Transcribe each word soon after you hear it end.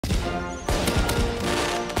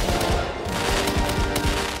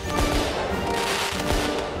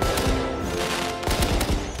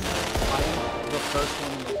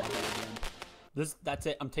That's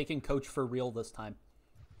it. I'm taking coach for real this time.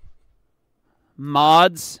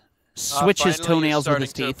 Mods, switch his Finally toenails with starting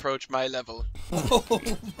his to teeth. approach my level. Oh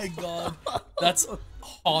my god. That's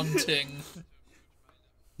haunting.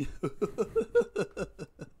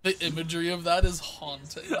 The imagery of that is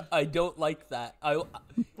haunting. I don't like that.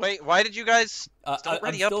 Wait, why did you guys don't I'm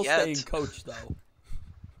ready up still yet? staying coach though.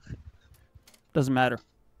 Doesn't matter.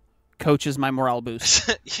 Coach is my morale boost.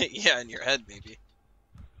 Yeah, in your head maybe.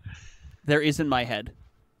 There isn't my head.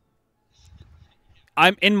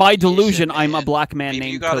 I'm in my delusion. I'm a black man maybe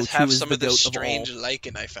named you gotta Coach, who have is some the of this goat of all. strange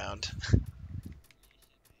lichen I found.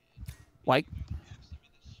 Why?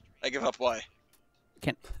 I give up. Why?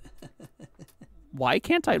 Why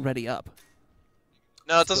can't I ready up?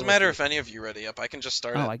 No, it doesn't matter if any of you ready up. I can just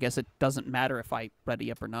start it. Oh, I guess it doesn't matter if I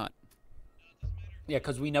ready up or not. Yeah,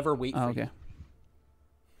 because we never wait for Okay. you.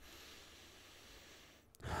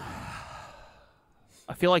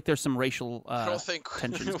 I feel like there's some racial I don't think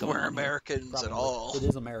tensions going we're on here. Americans Probably. at all. It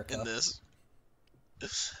is America. In this.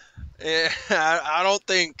 Yeah, I don't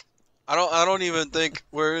think. I don't even think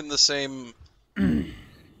we're in the same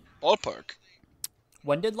ballpark.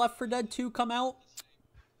 When did Left 4 Dead 2 come out?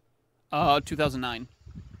 2009.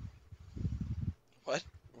 What?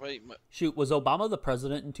 Wait. What? Shoot, was Obama the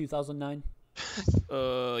president in 2009?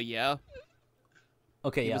 Yeah.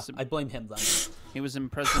 Okay, yeah, was I blame him then. He was in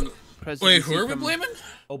presidency. Wait, who are we from- blaming?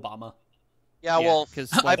 Obama. Yeah, well,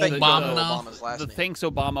 'cause, I like, bet the- you don't Obama know now? Obama's last The name. thinks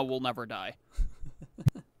Obama will never die.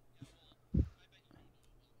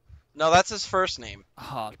 No, that's his first name.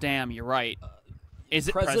 Oh, damn, you're right. Is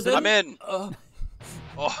it President? I'm in. Uh,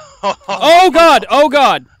 Oh god! Oh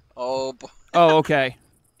god! Oh. Oh, okay.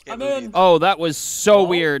 I'm in. Oh, that was so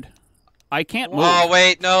weird. I can't move. Oh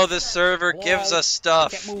wait, no, the server Whoa. gives us I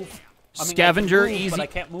can't stuff. move. I mean, Scavenger I can move, easy. but I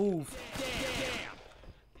can't move.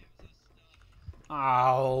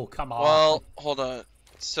 Oh, come on. Well, hold on.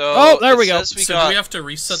 So Oh, there we it go. says we So got do we have to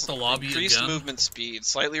reset the lobby increased again? movement speed,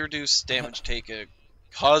 slightly reduced damage taken,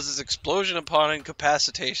 causes explosion upon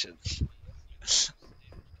incapacitation.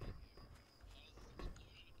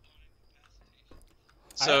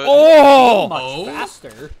 So Oh! much Oh.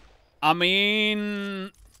 faster. I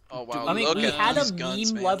mean... oh wow, I mean, look we at had a these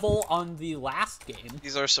guns, meme man. level on the last game.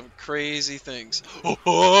 These are some crazy things.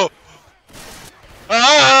 Oh!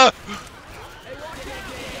 Ah!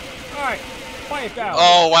 Alright, quiet down.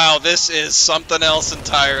 Oh wow, this is something else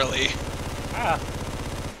entirely. Ah.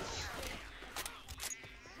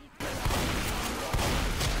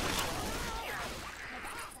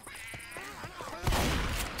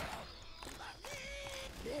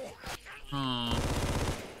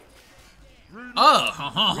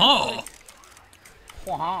 Oh,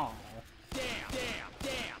 Wow.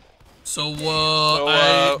 So, are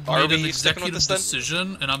I made an we sticking with executive this then?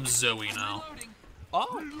 decision, and I'm Zoe now.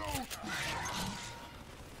 Oh.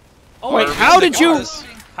 Oh, Wait, Are we how did sticking you... with this?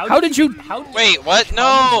 How did you... How did Wait, what?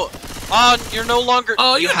 No! You're no longer...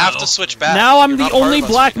 Oh, you you have know. to switch back. Now I'm You're the not part only of us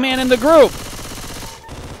black right man now. in the group.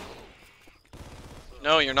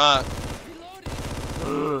 No, you're not.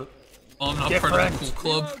 Well, I'm not part of the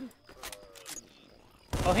cool club.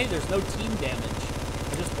 Oh, hey, there's no team damage.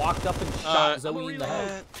 I just walked up and shot Zoe in the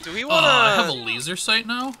head. Do we I have a wanna... laser sight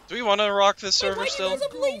now? Do we wanna rock this Why server do you still? guys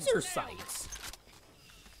have laser sights?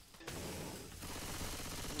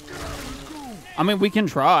 I mean, we can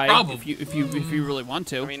try Probably. if you really want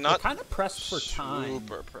to. I mean, I'm not kind of pressed for time.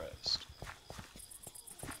 super pressed.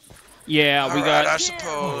 Yeah, we Alright, I got...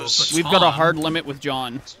 suppose. We've got a Tom. hard limit with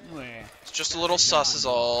John. It's just a little sus is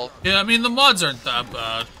all. Yeah, I mean, the mods aren't that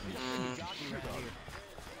bad.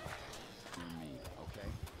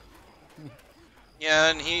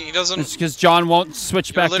 Yeah, and he doesn't... It's because John won't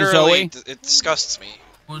switch back to literally, Zoe. it disgusts me.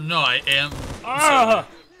 Well, no, I am. Ah!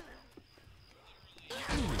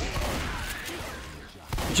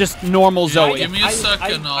 Just normal Yeah, Zoe. give me a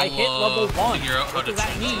second, I hit level 1. figure out how What to does that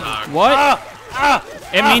change mean? back.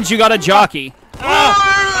 What? It means you got a jockey.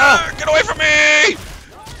 Get away from me!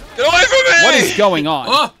 Get away from me! What is going on?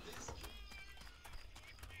 Oh!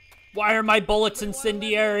 Why are my bullets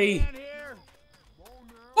incendiary?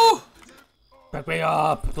 Oh! Back me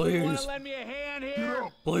up, please.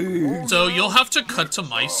 Please. So you'll have to cut to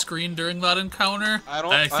my screen during that encounter. I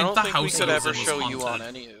don't think the think we house could I ever was in show was you on haunted.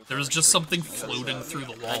 any of There was just something floating through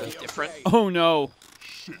the wall. different. Oh no.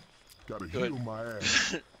 Gotta Good. heal my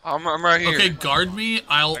ass. I'm right here. Okay, guard me.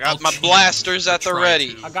 I'll. I got I'll my change blasters at the try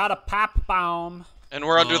ready. to. I got a pop bomb. And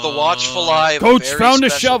we're under the watchful eye of Coach a very found a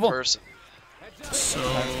special shovel. person. So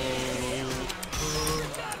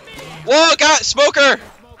Whoa, got smoker!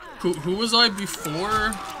 who was I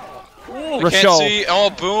before? Can't Rochelle. see. Oh,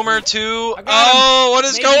 boomer too. got Oh, what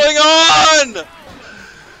is Maybe. going on?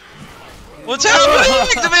 What's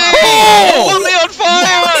happening to me? Oh! Put me on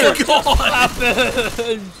fire!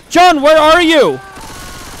 God! John, where are you?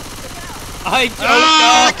 I don't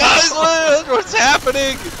know. Guys, what's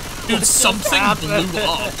happening? Dude, something blew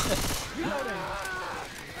up.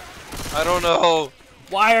 I don't know.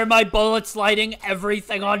 Why are my bullets lighting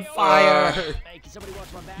everything on fire?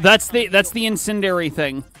 That's the incendiary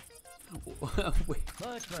thing.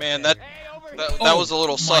 Man, that was a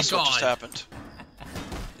little sus what just happened.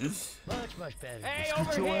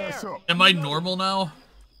 Get your ass up. Am I normal now?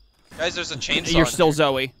 Guys, there's a chainsaw. You're still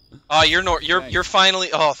Zoe. You're finally.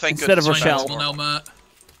 Oh, thank Instead of goodness. Am I Rochelle. normal now, Matt?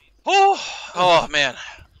 Oh man,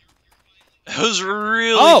 it was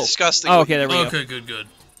really disgusting. Oh, okay, there we go. Okay, good.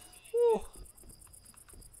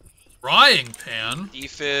 Frying pan?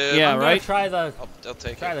 Defib. Yeah, I'm gonna right? try the I'll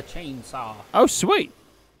take try it. the chainsaw. Oh, sweet.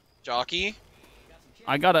 Jockey.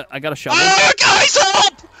 I got a shovel. Ah, guys,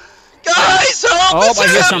 help! Guys, help! Oh, it's I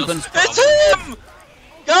hear him! something. It's him!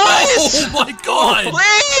 Guys! Oh my god!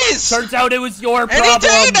 Please! Turns out it was your Any problem.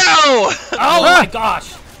 day now! Oh my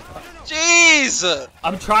gosh! Jeez!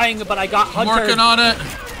 I'm trying, but I got I'm Hunter. working on it.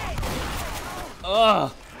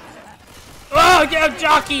 Ugh. Oh, yeah,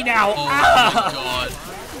 jockey now. Oh Ah. my god.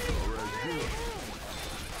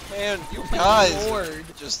 Man, you guys are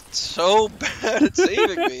just so bad at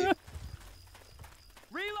saving me.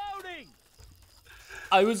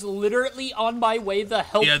 I was literally on my way to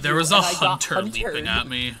help Yeah, there you, was a and I got hunter leaping at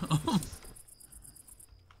me.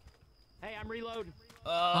 Hey, I'm reloading.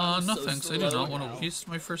 No so thanks, I do slow not want now. to waste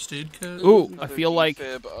my first aid kit. Ooh, I Another feel like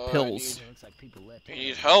defib, pills. You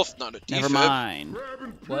need health, not a defib. Never mind.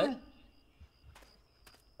 What?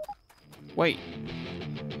 Wait.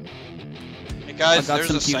 Hey guys, I got there's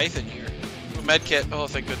some a scythe in here. Ooh, med kit. Oh,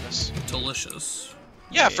 thank goodness. Delicious.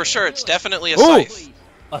 Yeah, for sure. It's definitely a Ooh. scythe.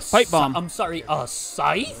 A Pipe bomb. I'm sorry, a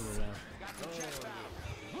scythe?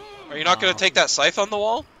 Are you not going to take that scythe on the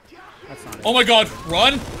wall? That's not it. Oh my god,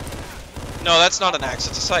 run! No, that's not an axe.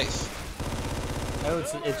 It's a scythe. No,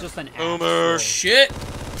 it's just an axe. Boomer. Shit! And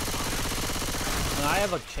I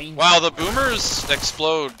have a chainsaw. Wow, the boomers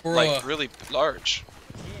explode like Bruh. really large.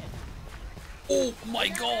 Oh my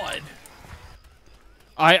god.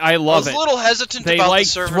 I I love was it. a little hesitant They, about like, the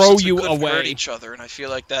server throw since we you couldn't hurt away. each other, and I feel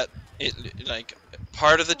like that like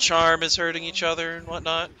part of the charm is hurting each other and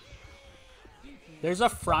whatnot. There's a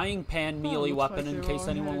frying pan melee weapon in case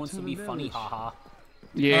anyone wants to be funny, haha.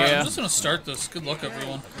 Yeah. I'm just gonna start this. Good luck,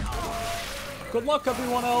 everyone. Good luck,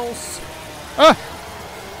 everyone else. Ah!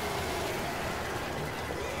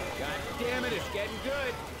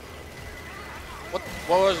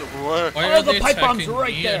 What was it? What? Why Oh, are the they pipe bomb's attacking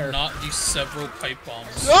right me there. and not these several pipe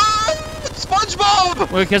bombs? Ah!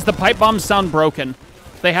 SpongeBob! Well, because the pipe bombs sound broken.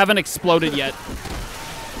 They haven't exploded yet.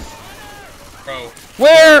 Bro.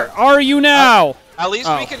 Where are you now? At least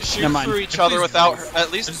Oh, we can shoot never mind. through each other without.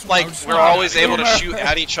 At least like we're always able to shoot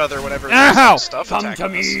at each other whenever Ow! there's stuff Come attacking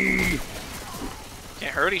to me. us.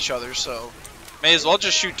 Can't hurt each other, so may as well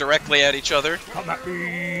just shoot directly at each other. Come at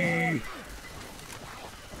me.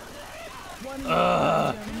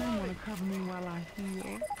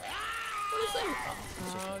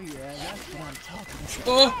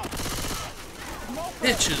 Oh!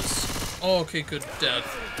 Bitches. Oh, okay, good. Dead.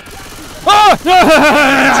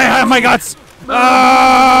 Ah! My guts!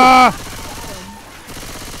 Ah!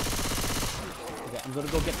 Okay, I'm gonna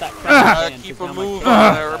go get that frying pan. Keep 'cause a now my move kid-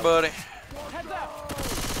 on, everybody.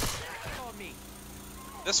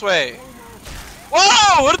 This way.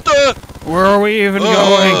 Whoa! What the? Where are we even Oh,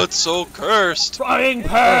 going? it's so cursed. Frying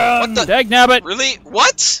pan. What the? Dagnabbit! Really?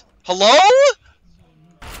 What? Hello?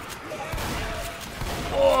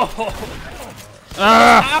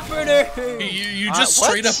 Ah! Happening? You just what?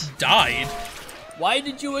 straight up died. Why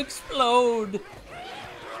did you explode?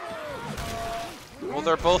 Well,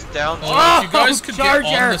 they're both down. Oh, if you guys could Charger.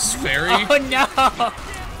 get on this ferry. Oh no!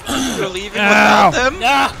 You're leaving Ow. without them?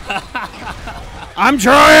 I'm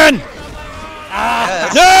trying!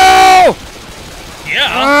 Yes. No!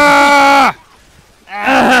 Yeah.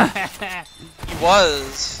 Ah! He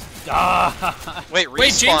was. Wait,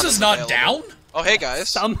 Wait, respawn James is not available. down? Oh, hey guys.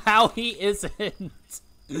 Somehow he isn't.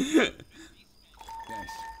 Yeah,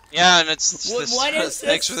 and it's What- this. what is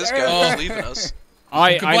Thanks this for this guy server? leaving us.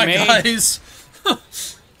 I Goodbye, made... guys.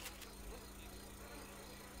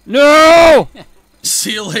 No!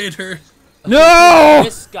 See you later. No!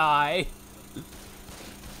 This guy.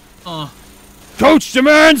 Coach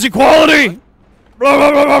demands equality! Blah,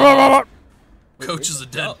 blah, blah, blah, blah, blah. Coach is a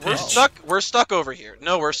dead We're bitch. stuck. We're stuck over here.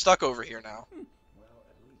 No, we're stuck over here now.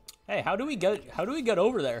 Hey, how do we get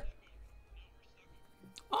over there?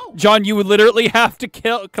 John, you would literally have to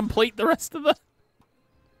complete the rest of the...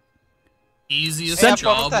 easiest Hey,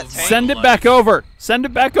 job that of tank. Send my it back life. over. Send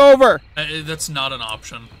it back over. That's not an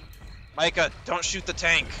option. Micah, don't shoot the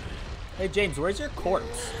tank. Hey, James, where's your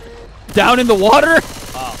corpse? Down in the water.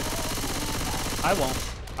 Oh. I won't.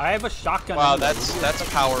 I have a shotgun. Wow, anyway. that's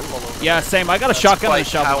powerful. Over Yeah, there. same. I got a That's shotgun and a quite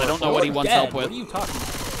shovel. I don't know powerful. what he wants Dead. help What with. are you talking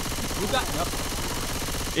about? You got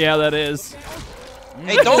nothing. Yeah, that is.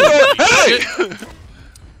 Hey, don't go! Hey!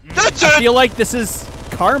 That's I it! feel like this is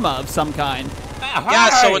karma of some kind. Yeah,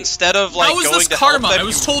 so instead of like How is going this to karma? help them, I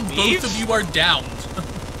was you told leave? both of you are downed.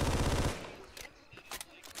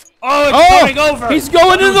 Oh, it's Oh, coming over. he's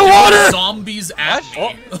going into the There are water. Zombies at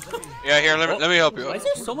me. Yeah, here, let me help you. Why is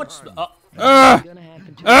there so much? Hey,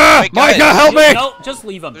 guys, Micah, help me! No, just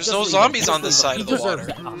leave him. There's Just no leave him. zombies Just on this leave him. side He of the water.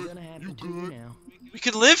 deserves that. We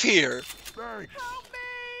could live here.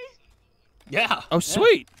 Yeah. Oh,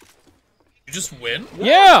 sweet. You just win?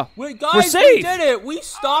 Yeah. Wait, guys, We're we safe. did it. We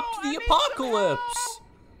stopped the apocalypse.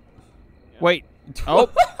 Wait. Oh.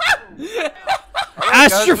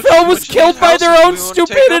 guys, Astrophil was which killed by house their do own we wanna take up?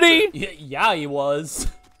 stupidity. Yeah, he was.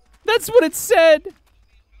 That's what it said.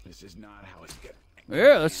 This is not how it's getting.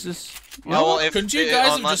 Yeah, that's just. No, well, if Couldn't you guys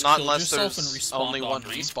have just not killed unless yourself there's and respawned only on one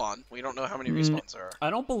me? respawn. We don't know how many respawns there are. I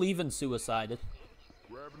don't believe in suicide.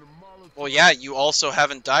 Well, yeah, you also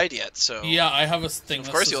haven't died yet, so Yeah, I have a thing Of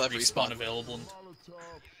that course says you'll have respawn respawn. available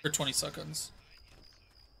for 20 seconds.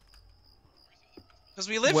 because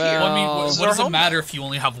we live Well- here. Well, I mean, Oh. what This is does our it home matter now. if you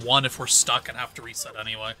only have one if we're stuck and have to reset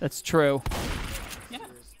anyway? That's true. Yeah.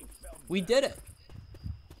 We did it.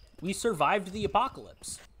 We survived the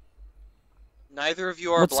apocalypse. Neither of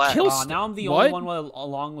you are Let's black. kill Now I'm the What? only one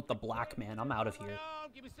along with the black man. I'm out of here.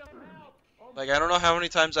 Like, I don't know how many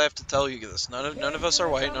times I have to tell you this. None of us are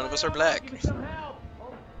white. None of us are black.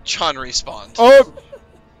 John respawned. Oh.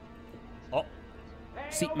 Oh,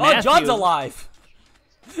 See, oh, Matthew. John's alive.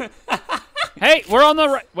 Hey, we're on the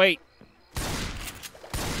right. Wait,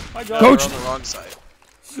 Hi, John. We're Coach. on the wrong side.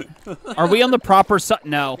 are we on the proper side?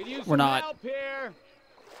 No, we're not.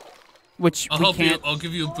 Which I'll we help can't. you. I'll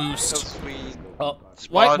give you a boost. Because we Oh,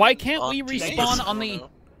 Why spawned can't we on respawn Venus. on the?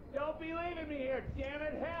 Don't be leaving me here, damn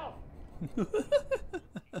it, help!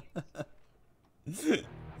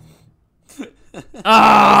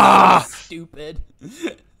 Ah! stupid.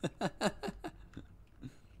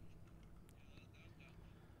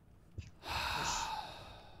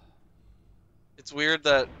 It's weird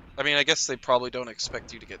that, I mean, I guess they probably don't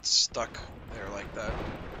expect you to get stuck there like that.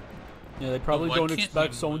 Yeah, they probably Why don't can't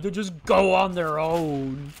expect you- someone to just go on their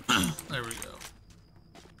own. There we go.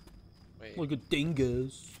 Wait. Like a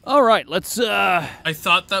dingus. All right, let's. I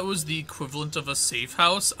thought that was the equivalent of a safe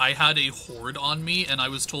house. I had a horde on me, and I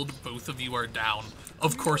was told both of you are down.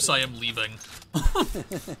 Of course I am leaving.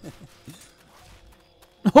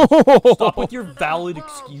 Stop with your valid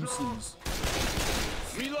excuses.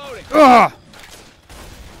 Reloading! Ah!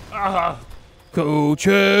 Ah,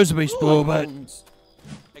 Coaches, baseball bat. bones.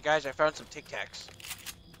 Hey guys, I found some Tic Tacs.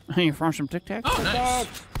 Hey, you found some Tic Tacs? Oh, nice.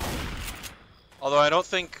 Although I don't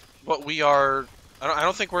think what we are, I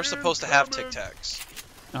don't think we're supposed to have Tic Tacs.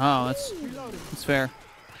 Oh, that's fair.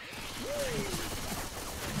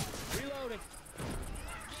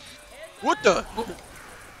 What the?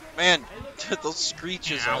 Man, those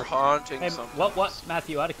screeches are haunting Hey, something. what,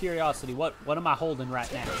 Matthew? Out of curiosity, what am I holding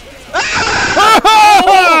right now?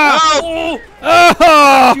 Oh!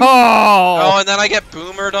 Oh, and then I get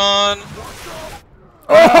boomered on.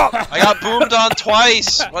 I got boomed on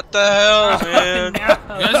twice. What the hell, man? You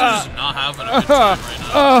guys are just not having a good time right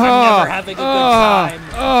now. I'm never having a good time.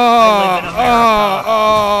 I live in America.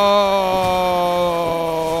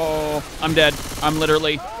 Oh! I'm dead. I'm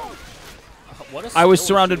literally. What a I was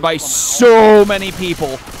skill surrounded tree by from an so many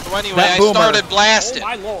people. So anyway, That I boomer. started owl. blasting. Oh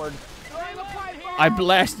my lord! I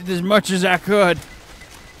blasted as much as I could.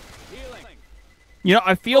 You know,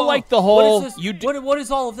 I feel like the whole What is this? you. What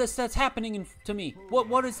is all of this that's happening to me?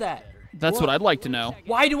 What is that? That's what I'd like to know.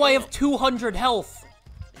 Why do I have 200 health?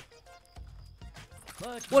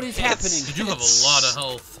 What is happening? You do have a lot of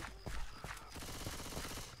health.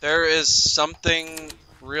 There is something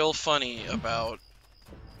real funny about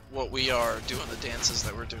what we are doing, the dances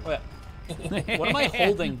that we're doing. What am I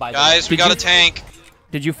holding by the Guys, we Did got you- a tank.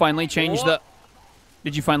 Did you finally change the?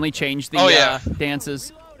 Did you finally change the Oh, yeah.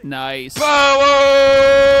 dances? Nice. Power!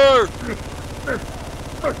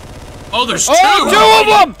 Oh, there's two! Oh, two of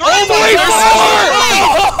them! Holy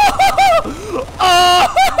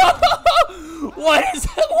What is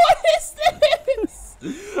this?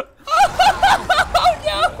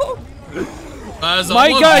 Oh no! As a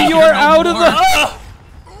Micah, woman, you you're are no out of more.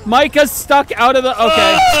 the. Micah's stuck out of the.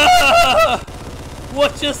 Okay.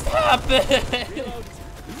 What just happened?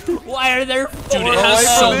 Why are there four Dude, it has Away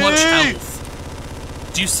so from much me! health.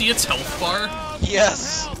 Do you see its health bar?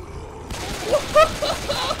 Yes.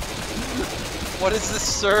 What is this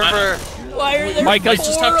server? Why are there Micah, I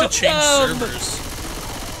just have to of change them? servers.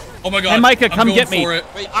 Oh my god. Hey, Micah, I'm come going get me. for it.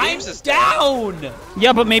 Wait, I'm James is down!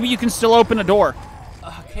 Yeah, but maybe you can still open a door.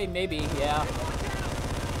 Okay, maybe, yeah.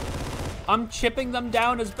 I'm chipping them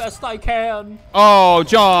down as best I can. Oh,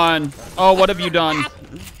 John. Oh, what have you done?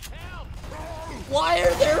 Why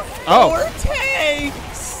are there Oh. 4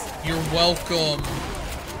 tanks? You're welcome.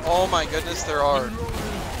 Oh my goodness, there are.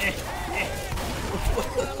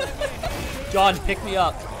 John, pick me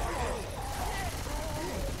up.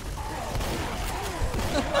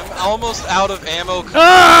 I'm almost out of ammo.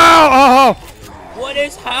 Oh! What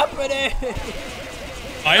is happening?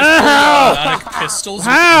 I have automatic pistols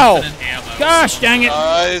Ow! with infinite ammo. Gosh, dang it.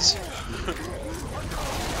 Guys.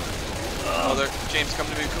 Oh, there. James, come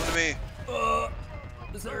to me, come to me.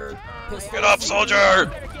 Is there pistols? Get up,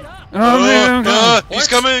 soldier! Oh, man. He's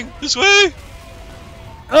coming! This way!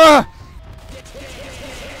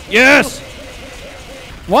 Yes.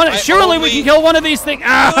 One. Surely we can kill one of these things.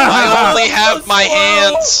 I only have my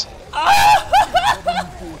hands!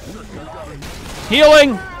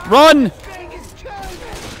 Healing. Run.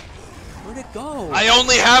 Where'd it go? I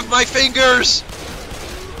only have my fingers!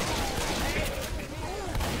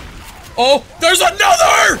 Oh, there's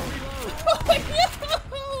another!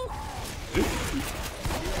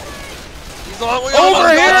 He's all the way Over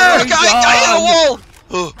here! This guy hit a wall!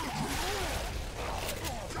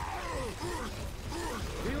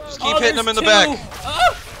 Just keep hitting him in the back.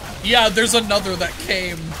 Yeah, there's another that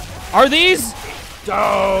came. Are these?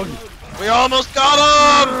 Down. We almost got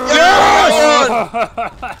him! Yes!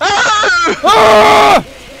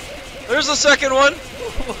 There's the second one.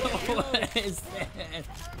 What is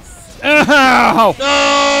this? Ow!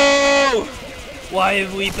 No! Why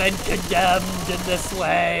have we been condemned in this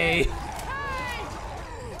way?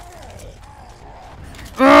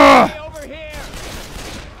 Over here.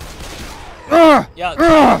 Yeah,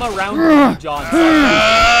 come around me, John.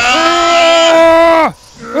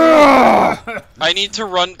 I need to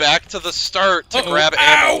run back to the start to grab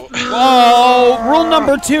ammo. Whoa! Rule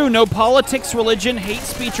number 2: no politics, religion, hate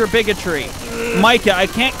speech, or bigotry. Micah, I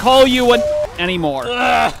can't call you anymore.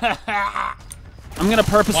 I'm gonna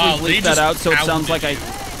purposely Wow, they bleep that just out so it sounds pounded like you.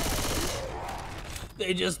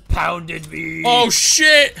 They just pounded me. Oh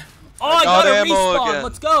shit! Oh, I got got a ammo respawn. again.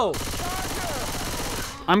 Let's go.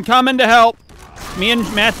 I'm coming to help. Me and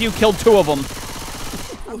Matthew killed 2 of them.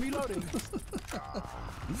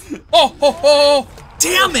 Oh!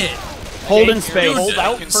 Damn it! Holding space. Hold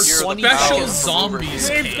out can for hear the 20 Special seconds. zombies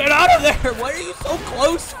James, came. get out of there! What are you so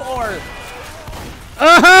close for?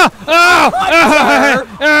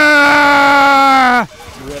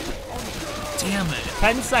 Damn it.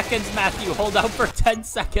 10 seconds, Matthew. Hold out for 10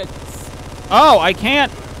 seconds. Oh, I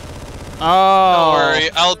can't. Oh. Don't worry,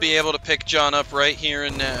 I'll be able to pick John up right here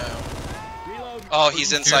and now. Oh,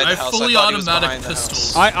 he's inside I the house. fully I thought he was automatic behind the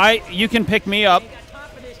pistols. house. You can pick me up.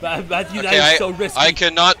 Matthew, Okay, that is so risky. I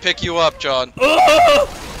cannot pick you up, John. Oh,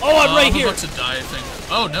 I'm right I'm here. about to die, I think.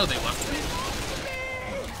 Oh no, they left me.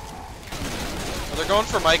 Oh, they're going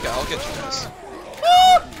for Micah. I'll get you guys.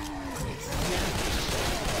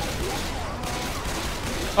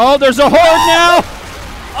 Oh, there's a horde now.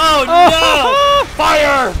 Oh, no!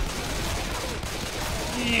 Fire!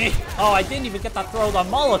 Oh, I didn't even get to throw the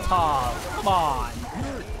Molotov. Come on.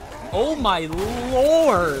 Oh, my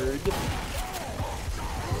lord.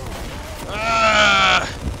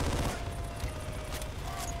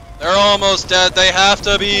 They're almost dead. They have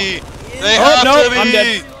to be. They Oh, have no, to be. I'm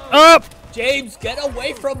dead. Up. James, get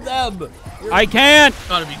away from them. I can't.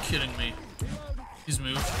 Gotta be kidding me. He's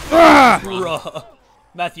moved. Bruh.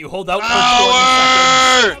 Matthew, hold out for 20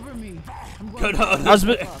 seconds. Good I was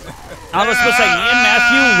supposed to say, me and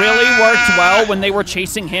Matthew really worked well when they were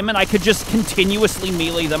chasing him, and I could just continuously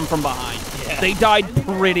melee them from behind. Yeah. They died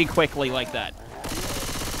pretty quickly like that.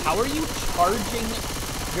 How are you charging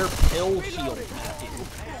your pill shield, Matthew?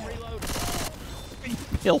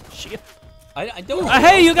 Pill shield. I don't know.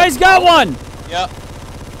 Hey, you guys got one! Yep.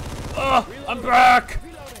 I'm back!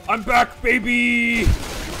 I'm back, baby!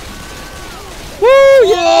 Woo,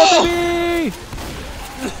 yeah, baby!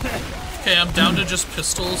 Okay, I'm down to just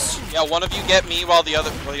pistols. Yeah, one of you get me while the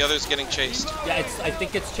other's getting chased. Yeah, I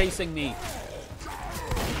think it's chasing me.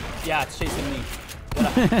 Yeah, it's chasing me. Go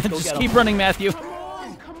Just get keep him. running, Matthew.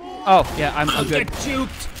 Oh, yeah, I'm good. Get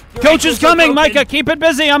juked! Your Coach is ankles are coming, broken. Micah. Keep it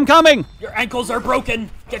busy. I'm coming. Your ankles are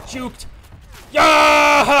broken! Get juked! Oh,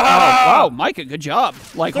 wow, Micah, good job.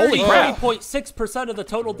 Like, holy crap. 30.6% of the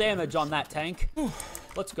total damage on that tank.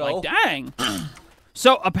 Let's go. Like, dang.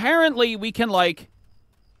 So, apparently, we can, like...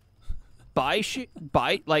 buy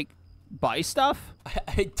stuff?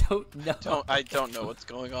 I don't know. I don't know what's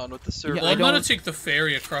going on with the server. Yeah, Well, I I'm gonna don't- take the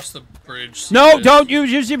ferry across the bridge. No, don't you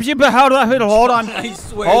hold on. I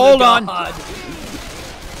swear Hold to on. God.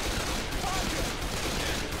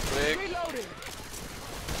 Quick.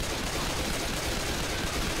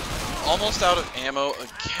 Almost out of ammo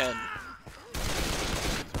again.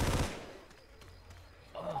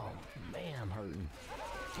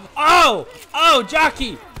 Oh,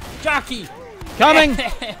 jockey. Coming.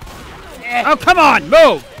 Oh, come on,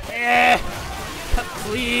 move.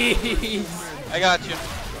 Please. I got you.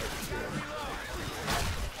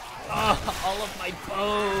 Oh, all of my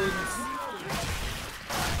bones.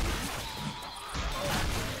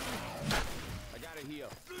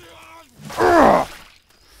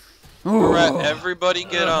 Alright, everybody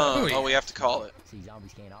get on. Ooh. Oh, we have to call it. See,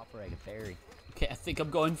 zombies can't operate a ferry. Okay, I think I'm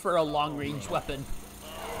going for a long-range weapon.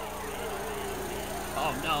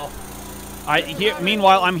 Oh no.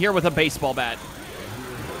 Meanwhile, I'm here with a baseball bat.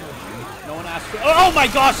 No one asked for. Oh my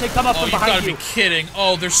gosh, they come up Oh, from you behind gotta you. be kidding.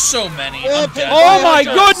 Oh, there's so many. I'm dead. Oh my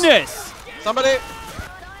Hunters. goodness! Somebody!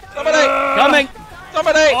 Somebody! Coming.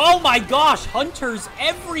 Somebody! Oh my gosh, hunters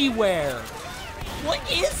everywhere. What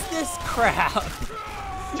is this crap?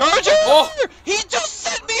 Charger! Oh. He just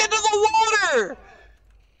sent me into the water!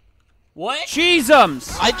 What?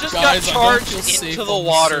 Cheesums! I just Guys, I got don't charged feel safe into the on the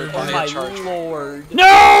water server. Oh by my a charger. lord.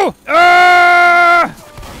 No!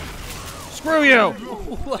 Screw you!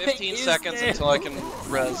 What 15 is seconds this? until I can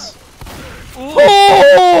res.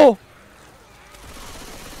 Oh!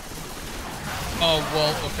 Oh,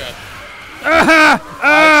 well, okay.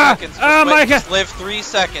 5 seconds. Just wait, Micah! just live 3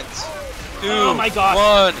 seconds. 2, Oh my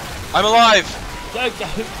God. 1. I'm alive.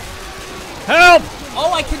 Help!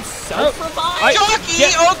 Oh, I can self-revive? Jockey!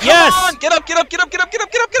 Get- Oh, come yes! on! Get up, get up, get up, get up, get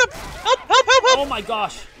up, get up, get up! Help, help, help, help! Oh my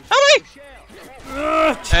gosh. Help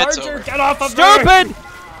me! Charger, over. get off of me! Stupid!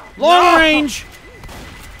 Long No! range!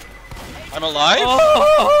 I'm alive?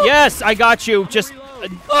 Oh. Yes, I got you. Just,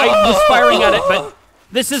 I was firing at it, but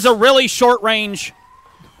this is a really short range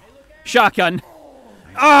shotgun.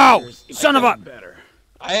 Oh, son of a...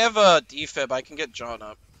 I have a defib. I can get John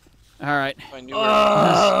up. All right. If I knew where it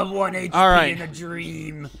was. 1 HP All right. in a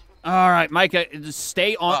dream. All right, Micah, just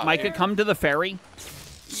stay on. Oh, Micah, yeah. come to the ferry,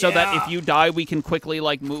 so that Yeah. if you die, we can quickly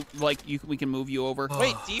move. We can move you over.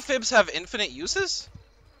 Wait, defibs have infinite uses?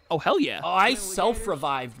 Oh hell yeah! Oh, I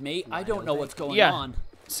self-revived, mate. I don't know what's going Yeah. on.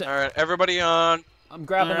 Alright, everybody on. I'm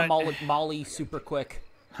grabbing All a right. Molly super quick.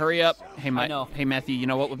 Hurry up! Hey, I know. Hey, Matthew. You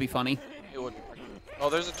know what would be funny? It would. Oh,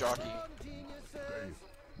 there's a jockey.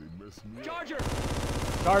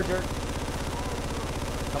 Charger.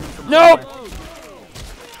 Coming from Nope. somewhere.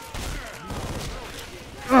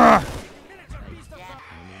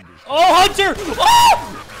 Oh, Hunter!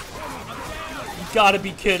 Oh! You gotta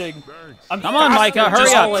be kidding. I'm Come on, faster Micah, hurry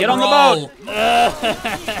just up, rolling. get on the Roll.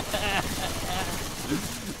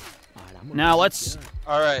 Now let's.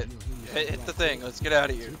 Alright, hit the thing. Let's get out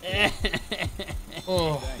of here.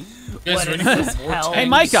 Oh. You guys What ready is for this more hell? Hey,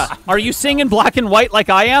 tanks? Micah, are you singing black and white like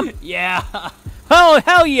I am? Yeah. Oh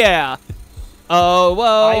hell yeah! Oh, I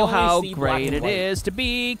whoa, only how see black great and it white. is to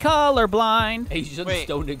be colorblind. Asians Wait.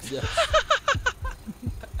 don't exist.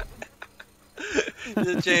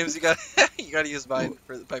 James, you got you gotta use mine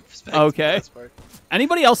for the pipe perspective. Okay. That's part.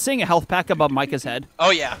 Anybody else seeing a health pack above Micah's head?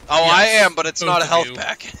 Oh yeah. Oh, Yes, I am, but it's both not a of health you.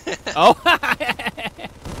 pack. Oh.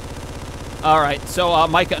 All right, so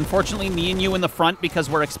Micah, unfortunately, me and you in the front because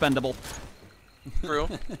we're expendable. True.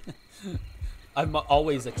 I'm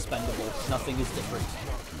always expendable. Nothing is different.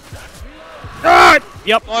 Ah!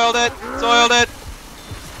 Yep. Soiled it. Soiled it.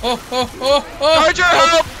 Oh, oh, oh, oh! Charger,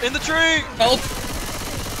 help! In the tree. Help!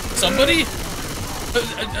 Somebody?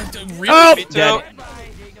 Really? Help! Me too. Dead.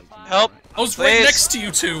 Help. I was right Please. next to you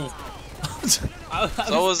two. I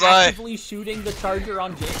So was I. actively shooting the charger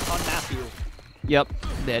on Matthew. Yep.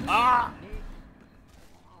 Dead. Ah!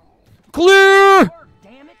 Clear.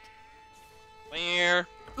 Clear.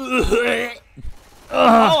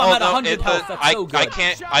 Oh, I'm at no, 100 health. That's so good.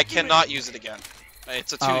 I cannot use it again.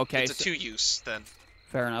 It's a two. Oh, okay, It's a so- 2 use then.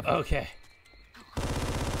 Fair enough. Okay.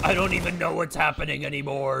 I don't even know what's happening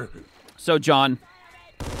anymore. So, John,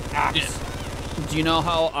 Axe. do you know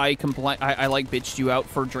how I complain? I like bitched you out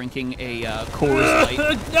for drinking a Coors Light.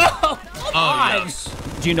 No! Come Oh, on! yes.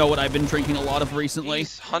 Do you know what I've been drinking a lot of recently?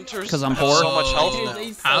 These hunters 'Cause I'm have poor. so much health Dude, now.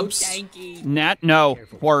 they so Abs? tanky. No,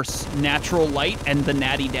 worse. Natural Light and the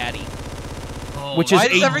Natty Daddy, Oh, which Why is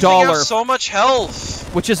does $8. everything have so much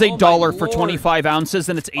health? Which is Oh my $1 for lord. 25 ounces,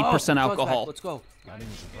 and it's 8% Oh, alcohol. Let's go.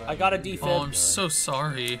 I got a defib. Oh, I'm so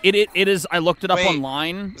sorry. It is. I looked it up Wait,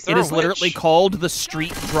 online. is It there is a literally witch? called the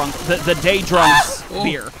street drunk, the day drunks Oh.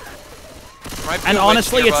 beer. might be And a witch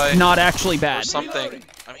honestly, nearby it's not actually or bad. something.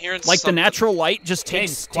 I'm hearing Like the something. natural light just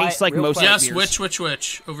James, tastes quiet, like real most quick. Yes, beers.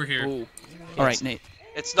 witch, over here. Ooh. All right, Nate.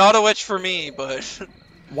 It's not a witch for me, but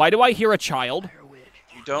Why do I hear a child?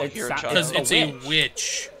 you don't It's hear a sa- child. Because it's a witch.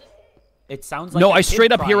 witch. It sounds like No, a I kid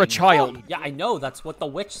straight up hear a crying. child. Yeah, I know. That's what the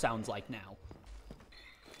witch sounds like now.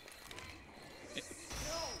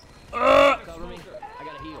 I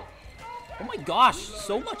gotta heal. Oh my gosh,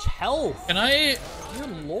 so much health. Can I? Dear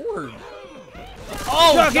Lord.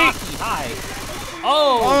 Oh, Jockey. Jockey, hi.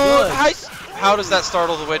 Oh, good. How does that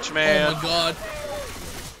startle the witch, Oh man? my god.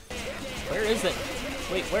 Where is it?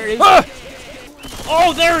 Wait, where is Ah! it?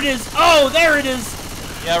 Oh, there it is. Oh, there it is.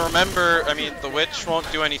 Yeah, remember, I mean, the witch won't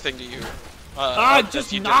do anything to you. It if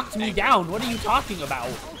just you knocked didn't me think. down. What are you talking about?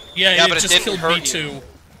 Yeah, but it it just didn't killed hurt me you. too.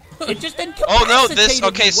 It just incapacitated Oh, no, this- me.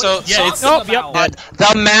 okay, What so- are you Yeah, it's- talking oh, yep, about?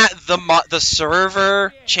 dead. The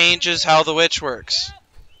server changes how the witch works.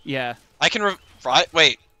 Yeah. I can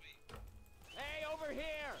wait. Hey, over here!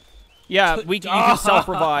 Yeah, you can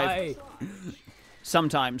self-revive Hi.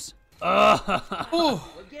 sometimes. Oh,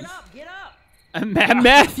 Get up, get up! And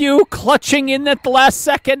Matthew clutching in at the last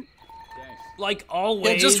second. Like it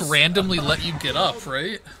always. just randomly let you get up,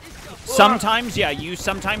 right? Sometimes, yeah, you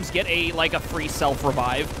sometimes get a free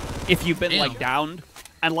self-revive if you've been, like, downed.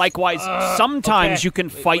 And likewise, sometimes Okay. you can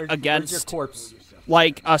Wait, fight where's your against, corpse?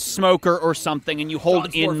 like, a smoker or something, and you hold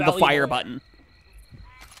John's more in the valuable. fire button.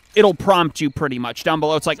 It'll prompt you pretty much. Down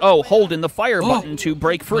below, it's like, oh, hold in the fire button to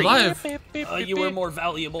break free. Alive. You were more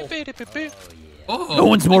valuable. Oh. No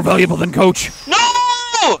one's more valuable than Coach. No!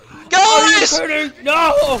 Are you Guys! kidding?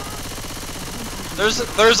 No!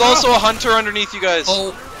 There's also a hunter underneath you guys. Oh,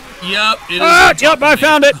 yep, it is. Ah, on top yep, of I me.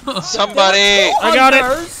 found it. Somebody! I got it.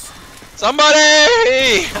 Hunters? Somebody!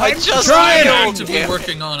 I just trying. killed Actively you.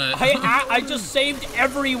 working on it. I just saved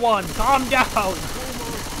everyone. Calm down.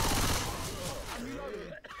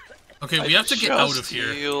 Okay, we have to get out of here.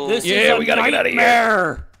 This Yeah, is a we gotta get outta here.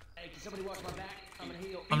 nightmare.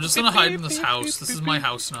 I'm just gonna hide in this house. This is my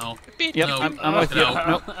house now. Yep, No, I'm with get you.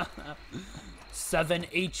 out. Nope. 7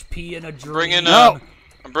 HP in a dream. Bringing No.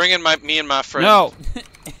 I'm bringing me and my friend No.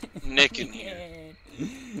 Nick in here.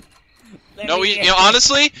 Let No, me you know,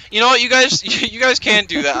 honestly, you know what, you guys, you guys can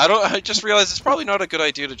do that. I just realized it's probably not a good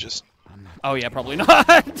idea to just Oh yeah, probably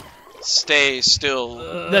not. stay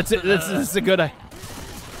still. That's it. That's a good idea.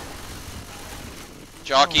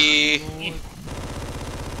 Jockey,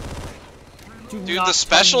 Do dude, not the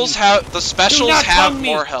specials tongue me. have Do not have tongue me.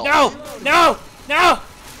 more health. No! No! No!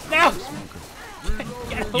 No!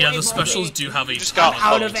 Get away Yeah, from the specials me. do have a Just ton got of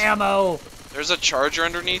Out health. of ammo. There's a charger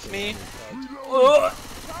underneath me. Ugh.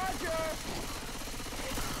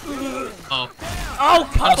 Oh, Oh,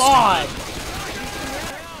 come on!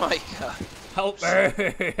 My God. Help me!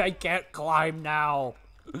 I can't climb now.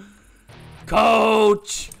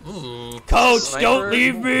 Coach! ooh. Coach, Sniper? don't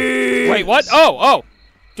leave me! Wait, what? Oh.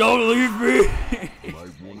 Don't leave me!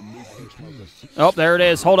 Oh, there it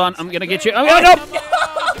is. Hold on. I'm gonna get you. Oh, no.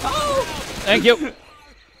 Thank you.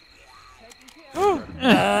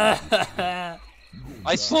 I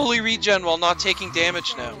slowly regen while not taking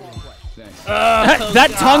damage now.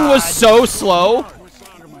 That tongue was so slow.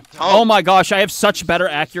 Oh Oh, my gosh, I have such better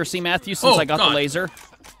accuracy, Matthew, since Oh, I got God. the laser.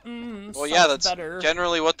 well, yeah, that's better.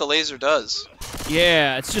 generally what the laser does.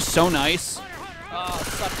 Yeah, it's just so nice. Oh,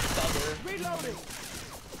 such better.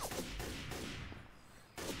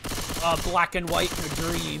 Black and white in a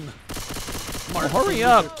dream. Martin hurry Luther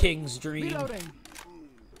up. King's dream.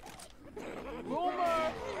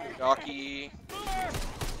 Jockey.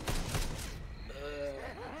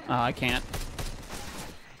 I can't.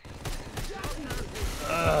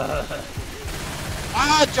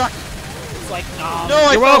 Ah, Jockey. It's like, nah. No,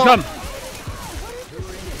 I You're fell welcome.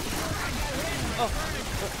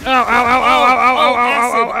 Ow, ow, ow, ow, ow, ow, Oh, ow,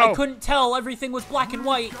 acid. ow, ow, I ow. couldn't tell. Everything was black and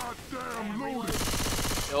white.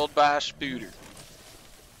 Old Bash Booter.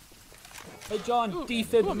 Hey, John,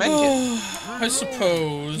 defib. I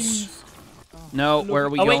suppose. No, where are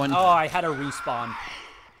we Oh, wait. going? Oh, I had a respawn.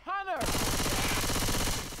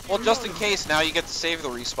 Well, just in case, now you get to save the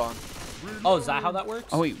respawn. Oh, is that how that works?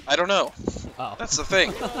 Oh, wait. I don't know. Oh. That's the thing.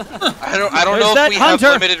 I don't There's know that if we hunter.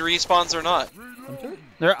 have limited respawns or not.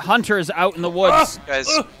 There are hunters out in the woods. Guys,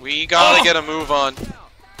 we gotta get a move on.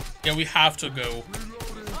 Yeah, we have to go.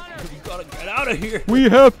 You gotta get out of here. We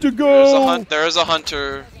have to go. There is a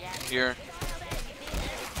hunter here.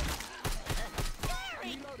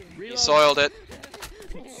 He soiled it.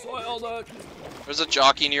 Soiled it. There's a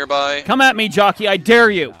jockey nearby. Come at me, jockey. I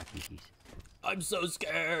dare you. I'm so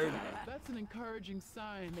scared. That's an encouraging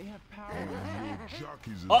sign. They have power.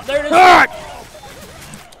 Oh, there it is. Ah!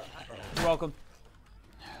 You're welcome.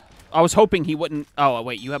 I was hoping he wouldn't. Oh,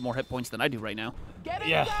 wait, you have more hit points than I do right now. Get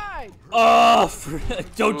Yeah. inside! Oh,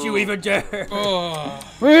 don't you even dare.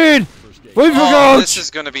 Wait! Wait for Oh, coach! this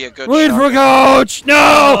is gonna be a good Wait for shot. coach!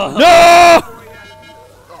 No! No!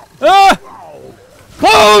 Ah!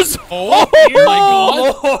 Close! Oh, my god.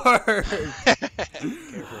 Lord.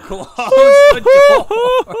 Close the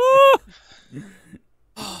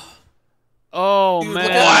door. Oh, Dude, man.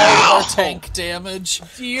 look at all of our tank damage.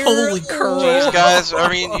 Dear Holy Jeez, crap. guys. I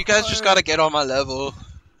mean, you guys just gotta get on my level.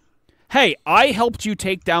 Hey, I helped you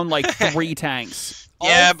take down like 3 tanks.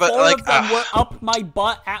 Yeah, All but four like of them were up my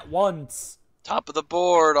butt at once. top of the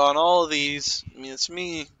board on all of these. I mean, it's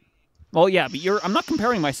me. Well, yeah, but I'm not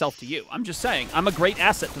comparing myself to you. I'm just saying, I'm a great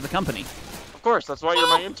asset to the company. Of course, that's why you're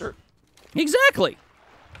my intern. Exactly.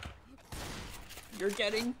 You're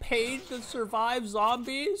getting paid to survive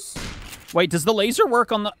zombies? Wait, does the laser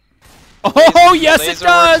work on the... Oh, yes, it Laser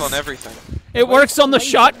does! works on everything. It works on the laser?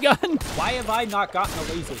 shotgun. Why have I not gotten a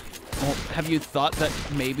laser? Well, have you thought that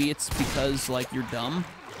maybe it's because, like, you're dumb?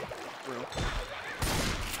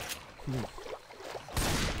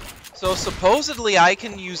 So supposedly I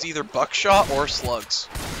can use either buckshot or slugs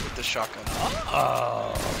with the shotgun.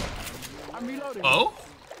 I'm reloading. Oh?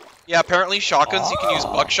 Yeah, apparently shotguns you can use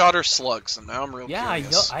buckshot or slugs, and now I'm real Yeah, I know.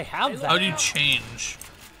 curious. I have that. How do you change?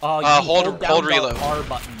 You hold down the reload. R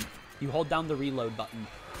button. You hold down the reload button.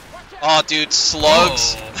 Oh, dude,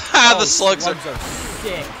 slugs. Oh. The slugs are.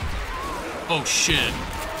 sick. Oh shit.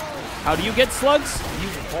 How do you get slugs? You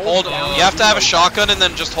Hold. You down have to have a reload shotgun and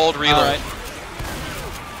then just hold reload. Alright.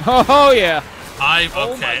 Oh, yeah. Oh my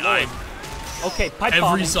Okay, lord. Okay, pipe every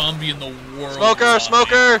bombing. zombie in the world. Smoker, is on me.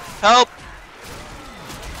 smoker, help!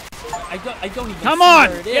 I don't even Come see on!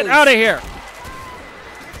 where it Get is. out of here!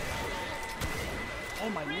 Oh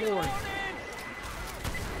my lord.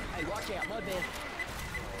 Hey, watch out, mudman.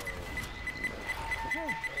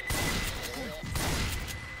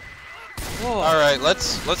 All right,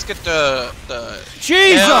 let's get the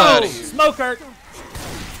Jesus! outta here. Smoker!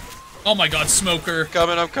 Oh my god, smoker.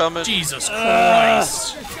 I'm coming. Jesus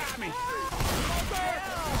Christ.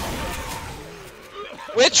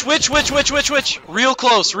 Which? Real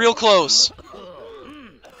close, real close.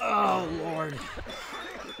 Oh lord.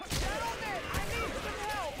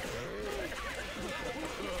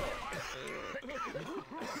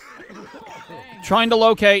 Trying to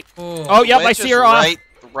locate. Oh, yep, I Witch see is her.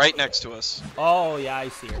 right next to us. Oh yeah, I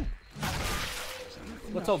see her.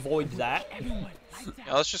 Let's avoid that.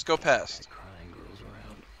 Yeah, let's just go past.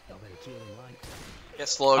 Get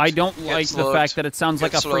slugged. I don't Get like the slugged. fact that it sounds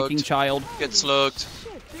like Get a freaking slugged. child. Get slugged.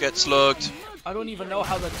 Get slugged. I don't even know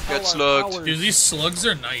how to tell Get our slugged. powers. Dude, these slugs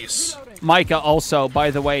are nice. Micah, also, by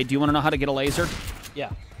the way, do you want to know how to get a laser? Yeah.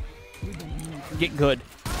 Get good.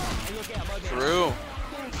 True.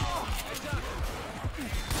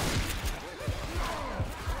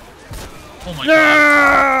 Oh my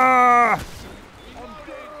god.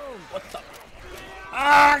 What the?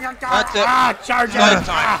 Ah, That's it. charger! Nice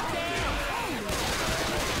time.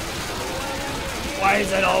 Why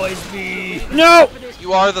is it always me? No!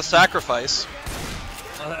 You are the sacrifice.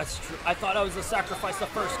 Oh, that's true. I thought I was the sacrifice the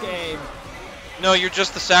first game. No, you're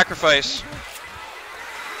just the sacrifice.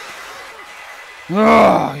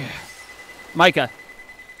 Oh, yeah. Micah.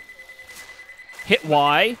 Hit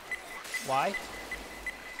Y, Why?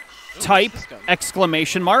 type,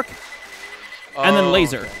 exclamation mark, and then Oh,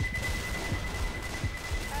 laser.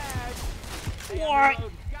 What?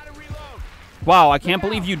 Wow, I can't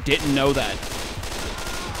believe you didn't know that.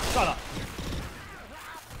 Shut up.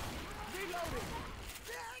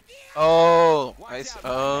 Oh,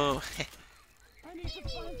 oh.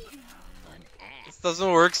 This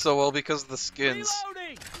doesn't work so well because of the skins.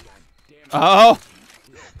 Oh.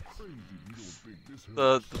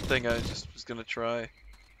 The thing I just was gonna try.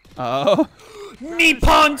 Oh.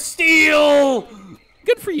 Nippon Steel!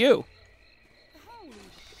 Good for you.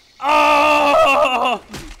 Oh!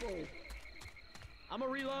 I'm a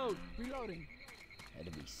reload. Reloading. Had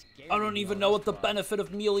to be scared. I don't even know what the benefit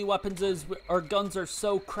of melee weapons is. Our guns are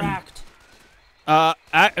so cracked.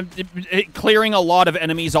 Clearing a lot of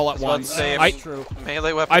enemies all at I was about to once. say, I, True.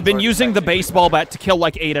 Melee weapons. I've been aren't using the effective. baseball bat to kill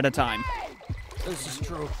like 8 at a time. This is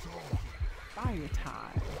true. Fire time.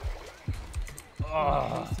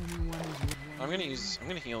 I'm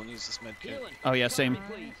gonna heal and use this med kit. Oh yeah, same.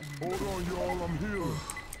 Hold on, y'all, I'm here.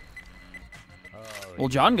 Well,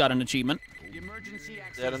 John got an achievement.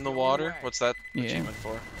 Dead in the water? What's that Yeah. achievement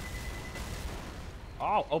for?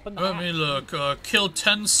 Oh, open the Let hatch. me look. Kill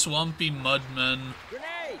 10 swampy mudmen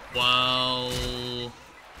while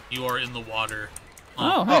you are in the water.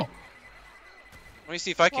 Oh, hey. Let me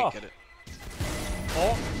see if I can Oh. get it.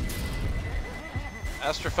 Oh.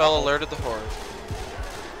 Astrofel alerted the horde.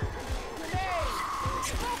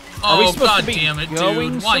 Are we Oh, supposed god to be damn it,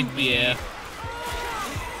 going dude. Why some- me? Yeah.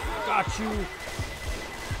 Got you.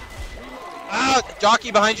 Ah,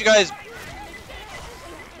 jockey behind you guys.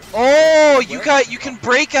 Oh, you can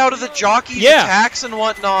break out of the jockey's attacks and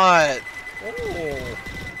whatnot. Oh.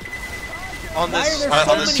 On Why are this, there on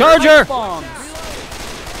so this many Charger! pipe bombs?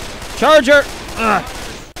 Charger!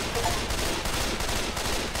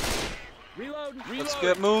 Reload. Let's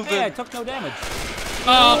get moving. Hey, I took no damage.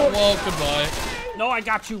 Oh, well, goodbye. No, I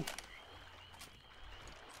got you.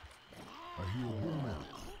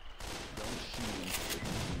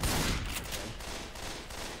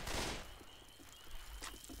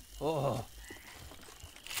 Oh.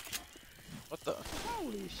 What the?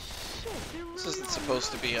 Holy shit. This isn't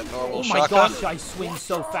supposed to be a normal Oh my shotgun. gosh, I swing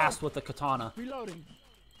so fast with the katana. Reloading.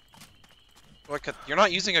 What you're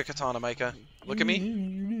not using a katana, Micah. Look at me.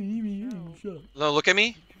 No, look at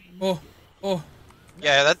me. Oh, oh.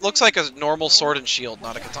 Yeah, that looks like a normal sword and shield,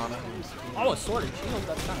 not a katana. Oh, a sword and shield,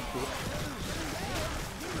 that's kind of cool.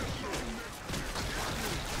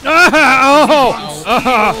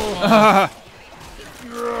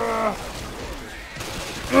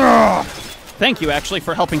 Thank you, actually,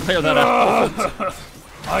 for helping clear that up.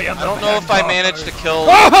 I don't know if I managed to kill.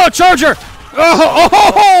 Oh, Charger!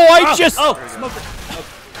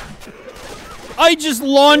 I just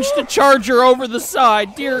launched a Charger over the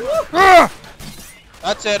side, dear.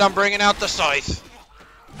 That's it. I'm bringing out the scythe.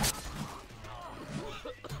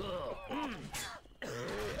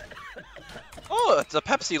 Oh, it's a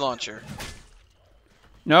Pepsi launcher.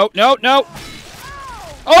 No.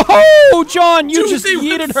 Oh, John, you Dude, just they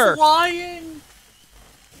went yeeted her. flying.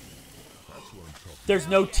 There's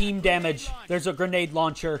no team damage. There's a grenade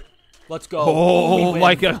launcher. Let's go. Oh, We win.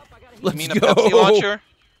 Micah. Let's You mean a go. Pepsi launcher?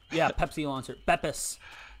 Yeah, Pepsi launcher. Beppis.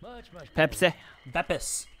 Pepsi.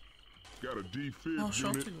 Beppis. Got a defib Oh, unit.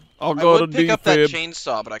 shocking. I'll I go to would pick up that defib.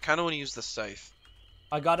 chainsaw, but I kind of want to use the scythe.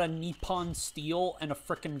 I got a Nippon steel and a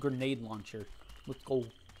frickin' grenade launcher. Let's go.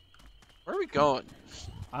 Where are we going?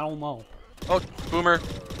 I don't know. Oh, boomer.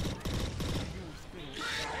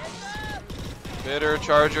 Bitter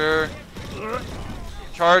charger.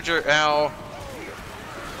 Charger, ow.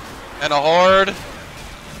 And a horde.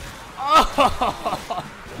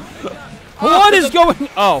 What is going?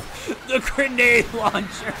 Oh, The grenade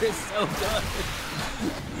launcher is so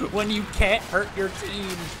good. When you can't hurt your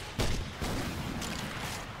team.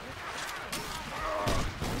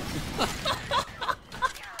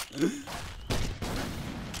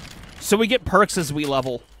 so we get perks as we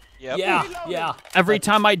level. Yep. Yeah. Every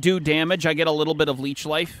time I do damage, I get a little bit of leech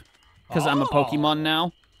life because I'm a Pokemon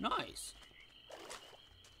now. Nice.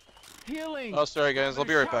 Healing. Oh, sorry guys. I'll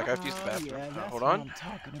be right back. I have to use the Oh, bathroom. yeah, that's Hold what on. I'm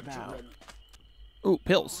talking about. Ooh,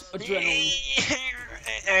 pills. Adrenaline.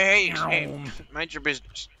 Hey, mind your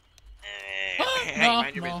business. Hey, No,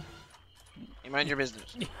 mind your no. business. Hey, mind your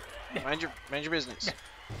business. Mind your business.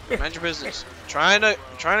 Mind your business. I'm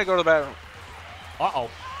trying to go to the bathroom. Uh-oh.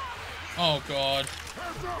 Oh, God.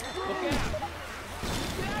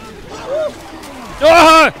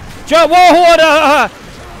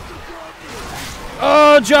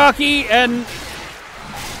 Oh, jockey and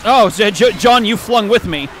John, you flung with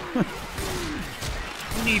me.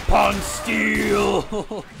 Nippon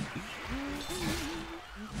steel.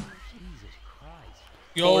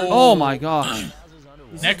 Yo. Oh my gosh.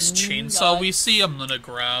 Next chainsaw we see, I'm gonna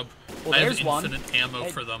grab. Well, I have there's one. infinite ammo Hey,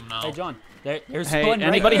 for them now. Hey, John. There's Hey, one right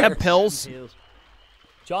anybody there. have pills?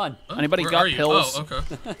 John, Oh, Anybody where got are you? pills? Oh,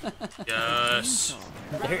 okay. Yes.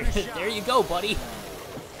 there you go, buddy.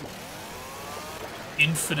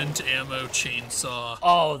 Infinite ammo chainsaw.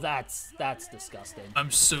 Oh, that's disgusting.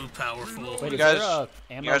 I'm so powerful. Wait, You is guys, there a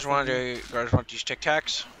ammo you guys thing? want these Tic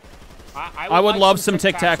Tacs? I would like love some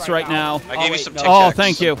Tic Tacs right now. I gave you wait, some no. Tic Oh, Tacs.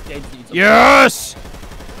 thank you. James needs them. Yes.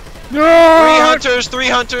 Three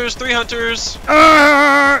hunters.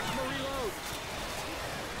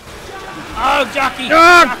 Oh, jockey!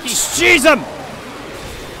 Ah, Jockey! jeez him.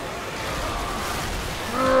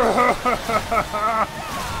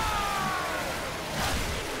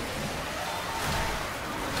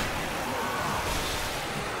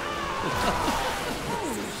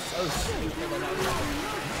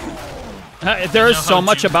 There is You know so how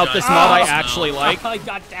much June about this guys mod I is now. actually like. I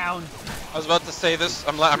got down. I was about to say this.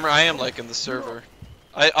 I am liking the server.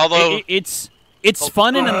 Although It's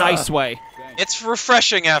fun in a nice way. it's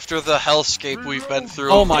refreshing after the hellscape we've been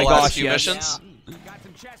through Oh over my the last gosh, few yes. missions.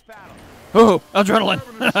 Ooh,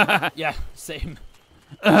 adrenaline. Yeah, same.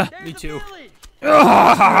 Me too.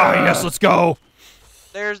 Yes, let's go.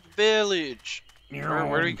 There's the village.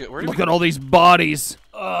 Where do we go? Look at all these bodies.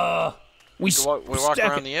 We walk stack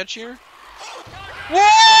around it. the edge here.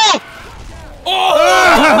 Whoa!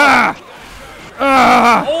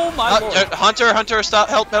 Oh my lord. Hunter, stop!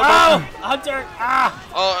 Help! Oh, Hunter! Ah!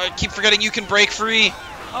 Oh, I keep forgetting you can break free.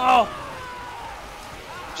 Oh!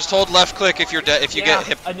 Just hold left click if you're dead. If you get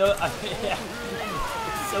hit. I know. Yeah.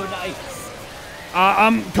 It's so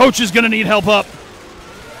nice. Coach is gonna need help up.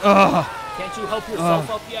 Can't you help yourself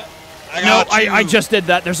up yet? No, I just did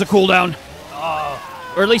that. There's a cooldown.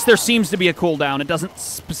 Oh. Or at least there seems to be a cooldown. It doesn't I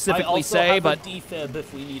specifically also say, have but a defib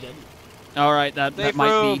if we need it. all right, that Safe might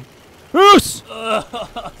room. be. Oos!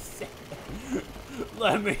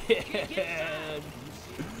 Let me in.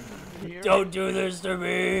 Don't do this to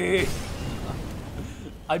me.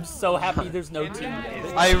 I'm so happy there's no team.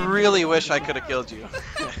 I really wish I could have killed you.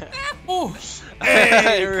 Oh,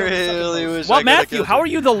 I really wish. What, I coulda Matthew? killed How you. are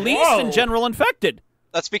you the least Whoa. in general infected?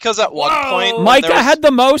 That's because at one point, when Micah there was- had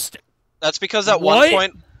the most. That's because at What? one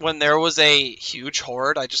point when there was a huge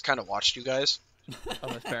horde, I just kind of watched you guys. Oh,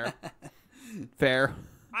 that's fair. Fair.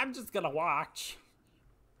 I'm just gonna watch.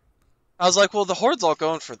 I was like, well, the horde's all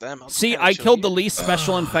going for them. See, I killed the least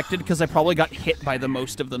special infected because I probably got hit by the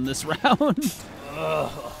most of them this round.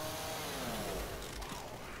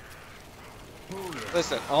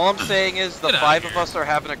 Listen, all I'm saying is the Get outta 5 here. of us are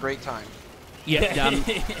having a great time. Yeah,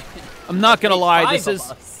 I'm not gonna lie. Five This of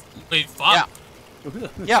is us. wait, fuck.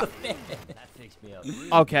 Yeah.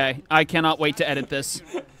 okay. I cannot wait to edit this.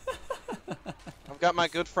 I've got my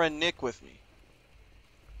good friend Nick with me.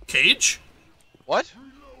 Cage? What?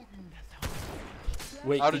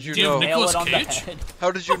 Wait, How did you Do you know? have nail Nicolas it on the Cage? head?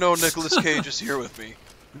 How did you know Nicolas Cage is here with me?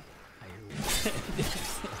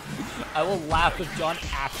 I will laugh if John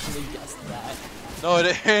actually guessed that. No,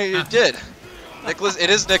 it did. It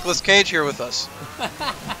is Nicolas Cage here with us.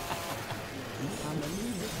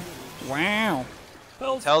 Wow.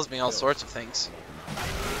 Tells me all sorts of things.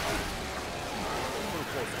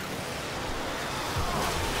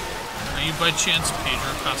 Are you by chance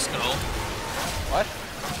Pedro Pascal? What?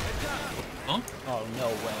 Huh? Oh no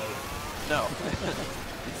way. No.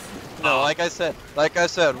 No, like I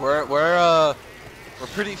said, we're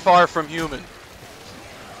pretty far from human.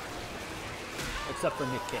 Except for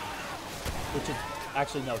Nick Cage, which is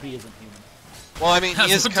actually no, he isn't human. Well, I mean, I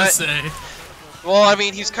he was is about to kind. say. Well, I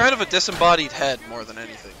mean, he's kind of a disembodied head more than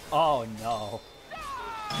anything. Oh no.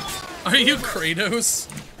 Are you Kratos?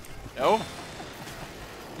 No.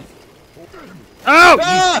 Oh,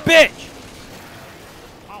 Ah! you bitch!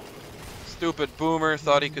 Stupid boomer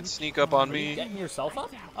thought he could sneak up on Are you me. getting yourself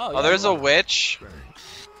up? Oh, there's a witch.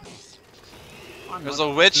 There's a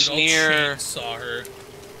witch Dude, I'll near. chainsaw her.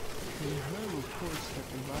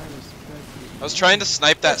 I was trying to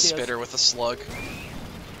snipe that There she is. spitter with a slug.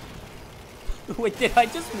 Wait, did I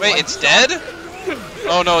just? Wait, it's dead?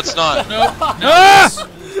 Oh no, it's not. No, Ah!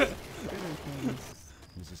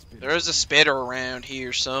 There is a spitter around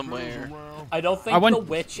here somewhere. I don't think I went- the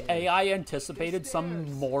witch AI anticipated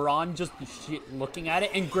some moron just looking at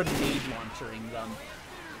it and grenade launchering them.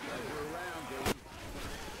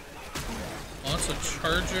 Oh, it's a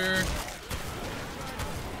charger.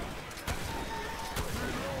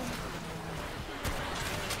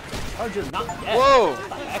 Charger not dead. Whoa! What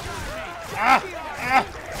the heck?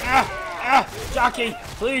 Jockey,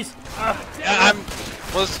 please. I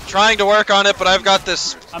was trying to work on it, but I've got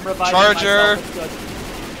this I'm reviving charger. myself. It's good.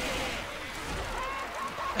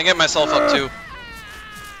 I get myself up too.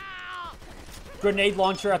 Grenade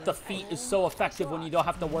launcher at the feet is so effective when you don't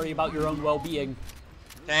have to worry about your own well-being.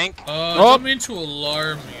 Tank? I don't mean to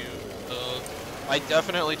alarm you. I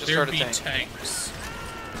definitely just There heard a be tank. tanks.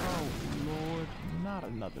 Oh, Lord. Not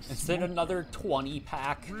another Is it another 20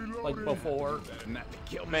 pack like before?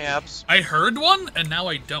 Mayhaps. I heard one, and now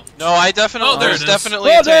I don't. No, I definitely. Oh, there there's it is.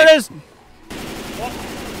 definitely Oh, a there tank. it is.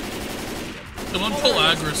 Someone pull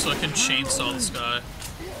aggro so I can chainsaw this guy.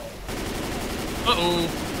 Uh-oh.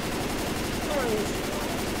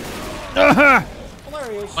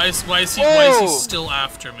 Hilarious. Why is he Whoa. still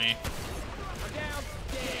after me?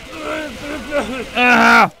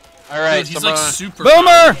 Alright, Dude, he's come like on. super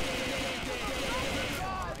Boomer!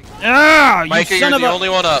 Ah, you Micah, son you're of the a... only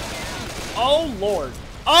one up. Oh lord.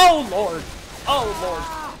 Oh lord. Oh lord.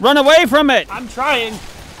 Run away from it! I'm trying.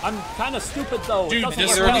 I'm kind of stupid though. Dude, it doesn't this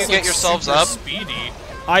work Either of out. you one's get like yourselves super up? speedy.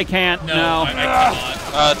 I can't, No, no. I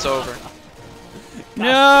cannot. It's over.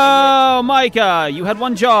 No, Micah, you had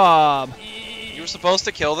one job. You were supposed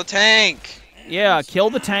to kill the tank. Yeah, kill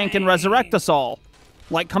the tank and resurrect us all.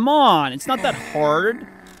 Like, come on, it's not that hard.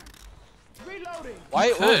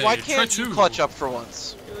 Why Okay, why try can't you two. clutch up for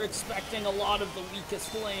once? You're expecting a lot of the weakest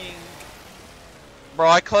fling. Bro,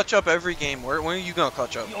 I clutch up every game. When are you gonna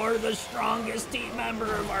clutch up? You're the strongest team member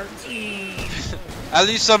of our team. At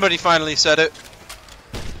least somebody finally said it.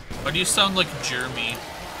 Why do you sound like Jeremy?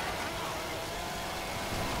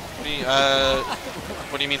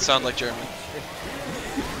 What do you mean sound like Jeremy?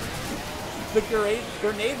 The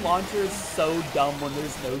grenade launcher is so dumb when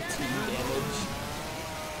there's no team damage.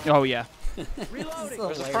 Oh yeah.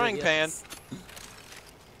 There's a frying pan.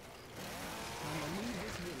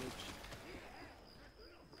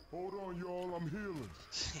 Hold on, y'all, I'm healing.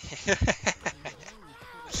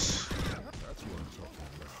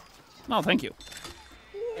 No, thank you.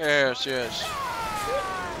 Yes, yes.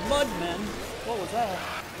 Mudman, what was that?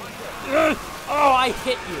 Oh, I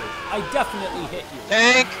hit you. I definitely hit you.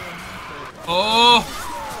 Tank! Oh!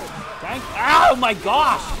 Thank. Oh my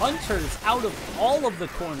gosh! Hunters out of all of the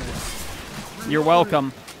corners. You're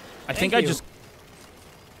welcome. I Thank think I you. just.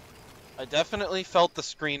 I definitely felt the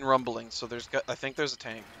screen rumbling, so I think there's a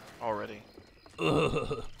tank already.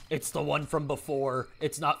 Ugh, it's the one from before.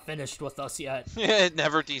 It's not finished with us yet. It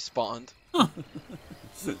never despawned.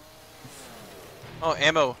 Oh,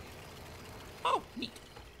 ammo. Oh, neat.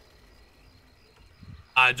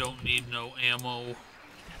 I don't need no ammo.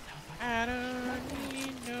 I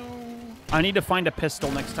need to find a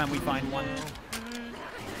pistol next time we find one.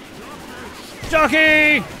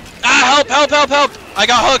 Jockey! Ah, help, help, help, help! I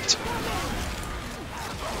got hooked!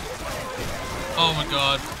 Oh my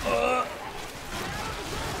god.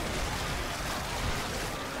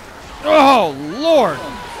 Oh, Lord!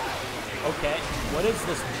 Okay, what is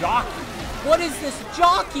this jockey? What is this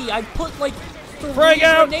jockey? I put like 3 Frag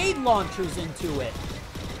out! grenade launchers into it.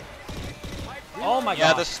 Oh my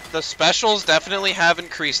Yeah, god. the specials definitely have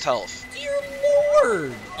increased health. Dear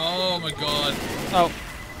Lord! Oh my god. Oh.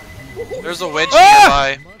 There's a witch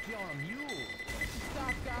Ah! nearby.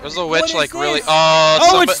 There's a witch, is like, really. this?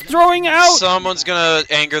 Oh, it's throwing out! Someone's gonna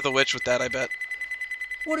anger the witch with that, I bet.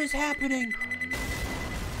 What is happening?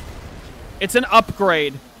 It's an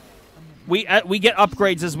upgrade. We get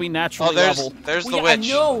upgrades as we naturally Oh, there's level. there's the Well, witch.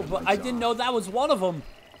 I know, but I didn't know that was one of them.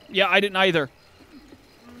 Yeah, I didn't either.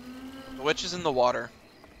 The witch is in the water.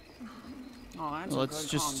 Oh, that's Let's a good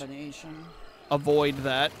just- combination. Avoid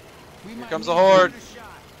that. Here comes the horde.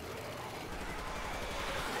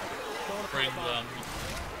 Bring them.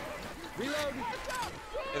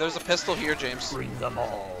 Hey, there's a pistol here, James. Bring them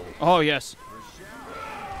all. Oh, yes.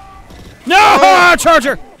 No! Ah,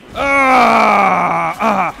 charger!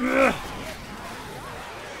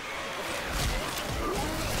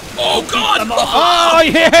 Oh god! Oh,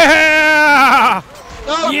 yeah!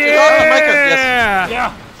 Oh, Yeah! Micah, yes.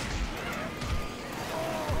 Yeah.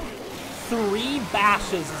 3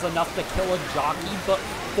 bashes is enough to kill a jockey, but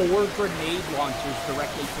 4 grenade launchers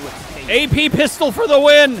directly to its face. AP pistol for the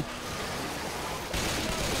win!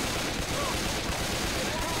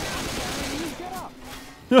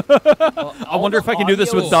 I wonder if I can do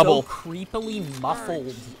this with double. So creepily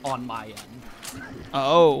muffled on my end.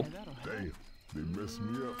 Oh. Damn, they messed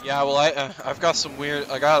me up. Yeah, well, I've got some weird.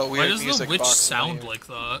 I got a Why weird does the music witch box sound here. like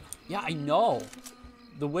that? Yeah, I know.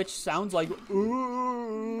 The witch sounds like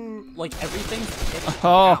ooh, like everything's pitched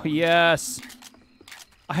Oh, down. yes.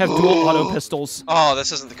 I have dual auto pistols. Oh,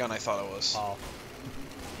 this isn't the gun I thought it was. Oh. Ow,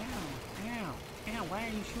 ow, why are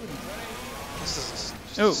you shooting? This is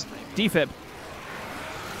just a Oh, sniper. defib.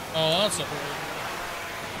 Oh, that's a horde.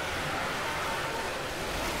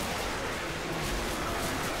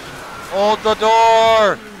 Hold the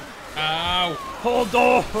door! Ow. Hold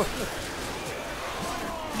on!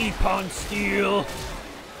 Nippon steel!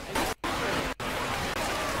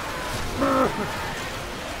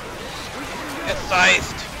 Get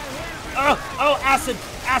scythed! Oh, acid!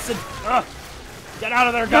 Acid! Get out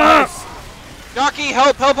of there, guys! Jockey,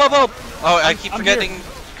 help, help, help, help! Oh, I keep I'm forgetting here. you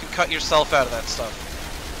can cut yourself out of that stuff.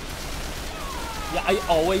 Yeah, I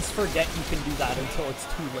always forget you can do that until it's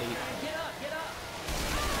too late.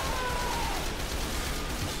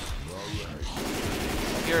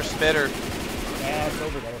 You're a spitter. Yeah, it's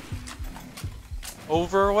over there.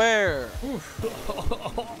 Over where?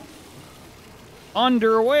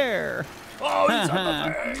 Underwear. Oh, he's on the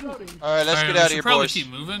Alright, let's Alright, get we out of should here, probably boys. keep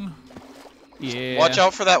moving. Yeah. Watch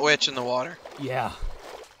out for that witch in the water. Yeah.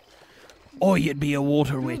 Or you'd be a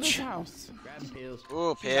water witch. House. Grab pills.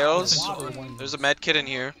 Ooh, pills. Water one. There's a med kit in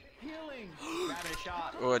here.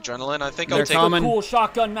 Ooh, adrenaline. I think They're I'll take coming. Cool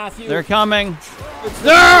shotgun, Matthew. They're coming.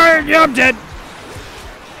 Ah, yeah, I'm dead.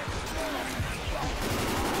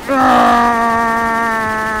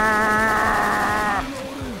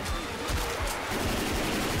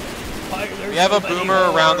 We have a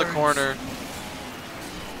boomer around the corner.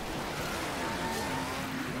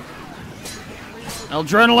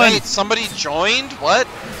 Adrenaline. Wait, somebody joined? What?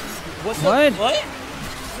 What?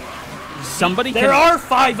 Somebody There are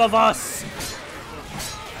 5 of us.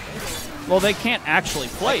 Well, they can't actually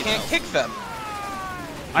play. I can't kick them.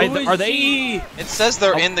 Are they? It says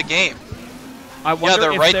they're in the game. I wonder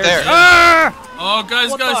they're if right there. Ah! Oh,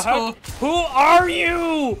 guys, guys. Oh. Who are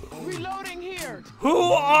you? Reloading here.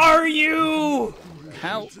 Who are you?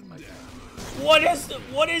 How?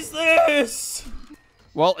 What is this?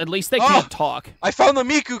 Well, at least they can't talk. I found the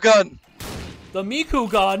Miku gun. The Miku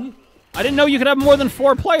gun? I didn't know you could have more than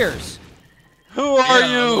 4 players. Who are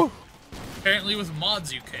you? Apparently with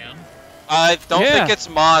mods you can. I don't Yeah. think it's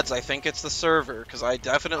mods. I think it's the server, because I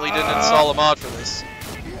definitely didn't install a mod for this.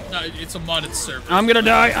 No, it's a modded server. I'm gonna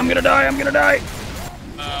die. I'm gonna die. I'm gonna die.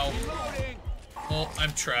 Ow. Oh,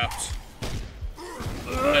 I'm trapped.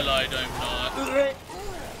 I lied, I'm not.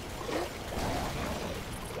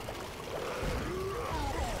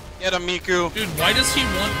 Get him, Miku. Dude, why does he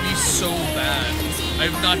want me so bad?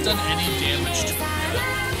 I've not done any damage to him yet.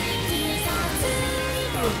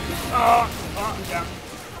 Yeah.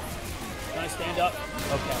 Can I stand up?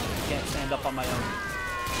 Okay, I can't stand up on my own.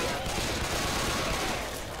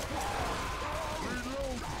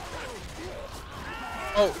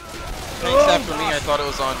 Oh, thanks after me. I thought it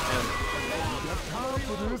was on him.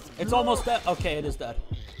 It's almost dead. Okay, it is dead.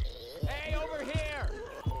 Hey, over here.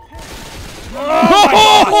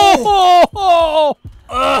 Oh!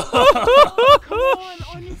 Come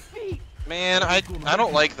on your feet. Man, I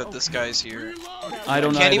don't like that this guy's here. I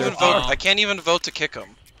don't Can't either. even vote. I can't even vote to kick him.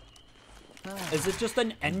 Is it just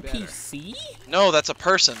an NPC? No, that's a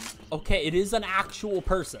person. Okay, it is an actual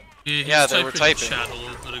person. Yeah, they were typing. Chat a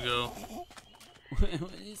little bit ago.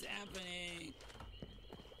 What is happening?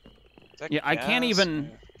 Is that Yeah, I can't gas?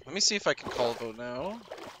 even. Let me see if I can call a vote now.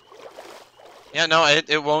 Yeah, no,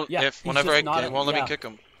 it won't. Yeah, If he's wonnever just not it won't let me yeah. kick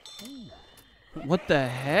him. What the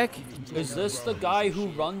heck? Is this the guy who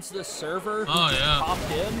runs this server who Oh, just yeah.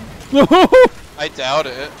 popped in? I doubt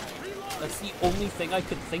it. That's the only thing I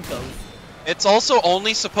could think of. It's also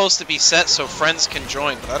only supposed to be set so friends can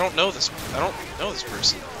join, but I don't know this. I don't know this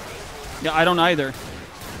person. Yeah, I don't either.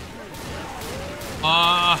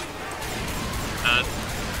 Bad.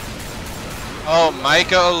 Oh,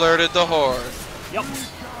 Micah alerted the horde. Yep.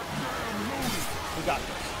 We got this.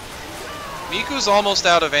 Miku's almost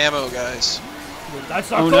out of ammo, guys.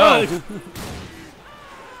 That's not Oh, no. good.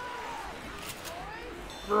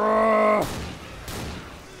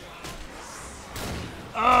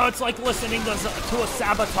 Oh, it's like listening to a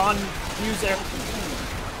Sabaton music.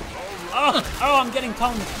 Oh, I'm getting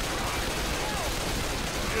tongue.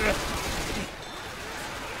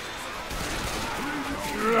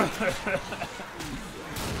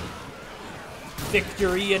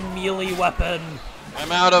 Victory in melee weapon.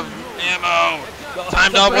 I'm out of ammo.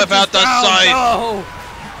 Time The to bridge whip out is the down. scythe. No.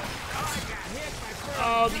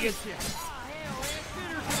 Oh, the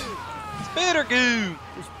Spitter goo.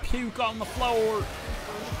 there's puke on the floor.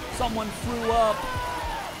 Someone threw up.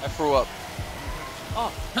 I threw up.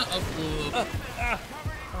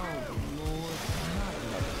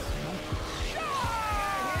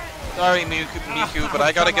 Sorry, Miku, but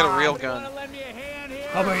I gotta get a real gun.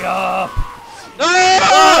 Hurry up. No!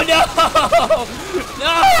 Oh, no!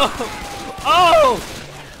 No! Oh!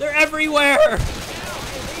 They're everywhere!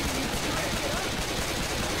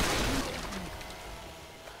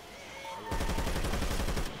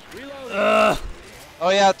 Oh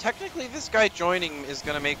yeah, technically this guy joining is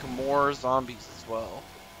gonna make more zombies as well.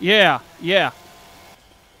 Yeah, yeah.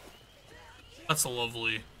 That's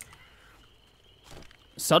lovely.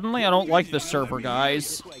 Suddenly, I don't like the server,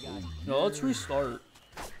 guys. No, let's restart.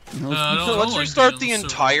 So I let's like restart being the on the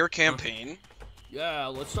server. entire campaign. Yeah,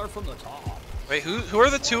 let's start from the top. Wait, who are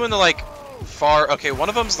the two in the like far? Okay, one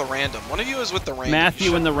of them's the random. One of you is with the random.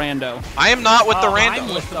 Matthew and the rando. I am not with the Oh, random.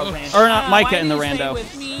 I'm with the random. Or not Micah why and the do you stay rando.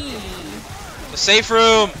 with me? The safe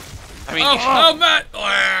room. I mean, Oh, Matt!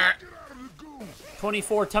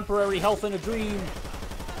 24 temporary health in a dream.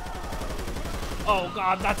 Oh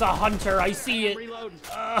god, that's a hunter. I see it. Reload.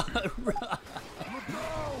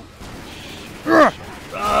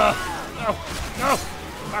 No,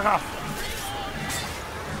 back off.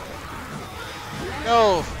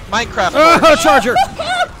 no, Minecraft. Oh, charger!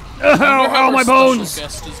 Oh, my bones!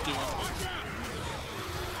 Guest is doing.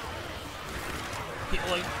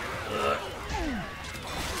 Healing.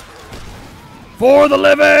 For the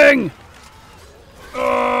living!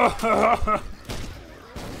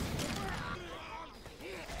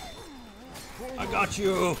 I got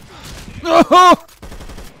you.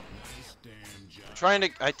 Trying to.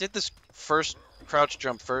 I did this first crouch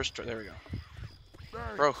jump first. There we go.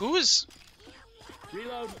 Bro, who is?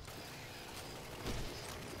 Reload.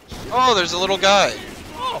 Oh, there's a little guy.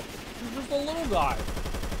 Oh, he's just a little guy.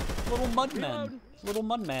 Little mudman. Little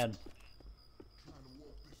mudman.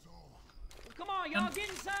 Come on, y'all, get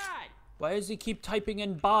inside. Why does he keep typing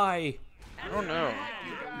in bye? I don't know.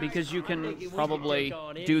 Because you can probably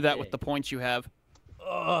do that with the points you have.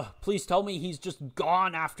 Please tell me he's just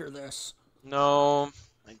gone after this. No,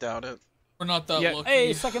 I doubt it. We're not that Yeah. lucky.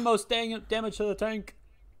 Hey, second most damage to the tank.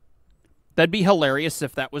 That'd be hilarious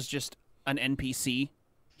if that was just an NPC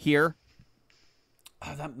here.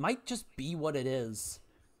 That might just be what it is.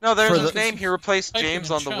 No, there's For his the- name. He replaced Type in James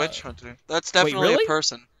the on the chat. Witch Hunter. That's definitely really? a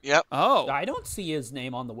person. Yep, Oh, I don't see his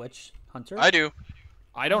name on the witch hunter. I do.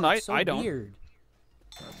 I don't. It's so I don't. Weird.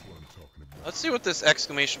 Let's see what this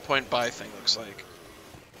exclamation point buy thing looks like.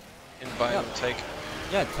 In buy Yeah. and take.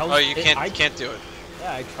 Yeah, it tells Oh, you it- can't. I, You can't do it.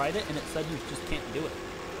 Yeah, I tried it and it said you just can't do it.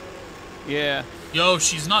 Yeah. Yo,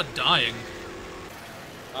 she's not dying.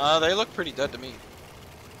 They look pretty dead to me.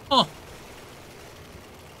 Huh.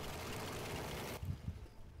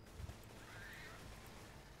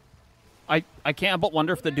 I can't but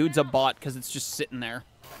wonder if the dude's a bot because it's just sitting there.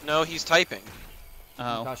 No, he's typing.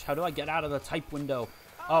 Oh. Gosh, how do I get out of the type window?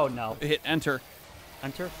 Oh no. Hit enter.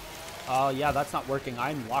 Enter? Oh yeah, that's not working.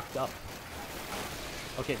 I'm locked up.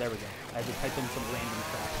 Okay, there we go. I had to type in some random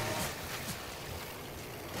crap.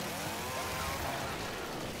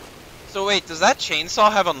 So wait, does that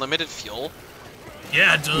chainsaw have unlimited fuel?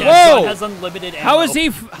 Yeah, it does. Yeah, so Whoa! it has unlimited ammo.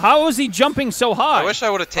 How is he jumping so high? I wish I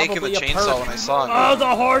would have taken Probably the a chainsaw perk. when I saw it. Oh,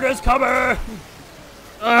 the horde is coming!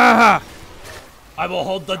 Ah! I will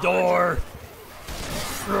hold the door.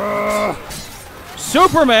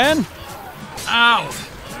 Superman! Ow!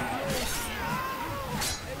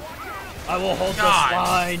 I will hold God. this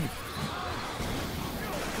line.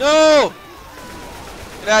 No!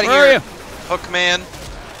 Get out of Where are here, you? Hookman.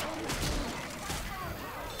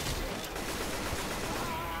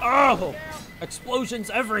 Oh! Explosions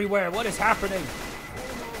everywhere. What is happening?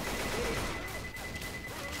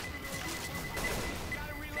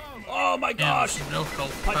 Oh my Damn, gosh! there's no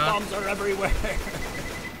health Pipe pack. bombs are everywhere.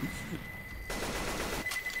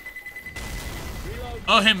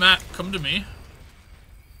 Oh, hey, Matt, come to me.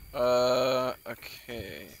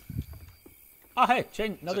 Okay. Oh hey,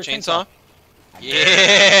 another chainsaw.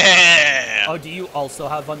 Yeah! Oh, do you also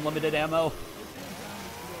have unlimited ammo?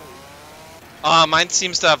 Mine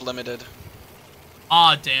seems to have limited.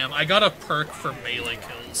 Ah, damn, I got a perk for melee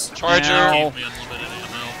kills. Charger. Ow. Gave me unlimited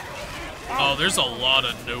ammo. Oh, there's a lot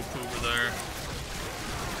of nope over there.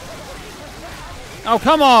 Oh,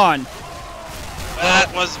 come on!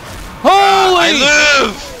 That was. Holy! I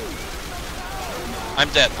live! I'm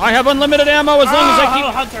dead. I have unlimited ammo as long as I keep.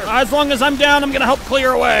 Hunter. As long as I'm down, I'm gonna help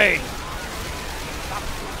clear away.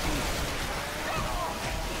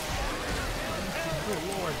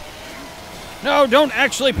 No, don't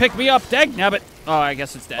actually pick me up, dagnabbit. Oh, I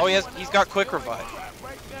guess it's dead. Oh, he's got quick revive.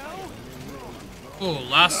 Oh,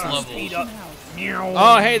 last Speed level. up.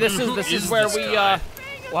 Oh, hey, this Who is is where this we guy?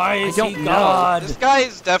 Why is don't he know. God? This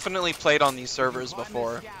guy's definitely played on these servers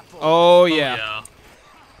before. Oh Oh, yeah.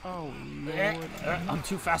 yeah. I'm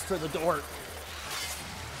too fast for the door.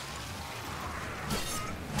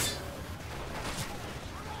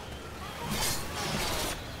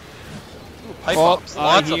 Pipe Oh, bombs.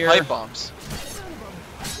 Lots of here. pipe bombs.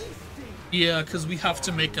 Yeah, because we have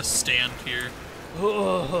to make a stand here.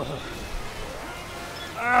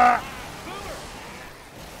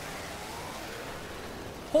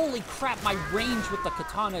 Holy crap, my range with the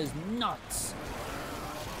katana is nuts.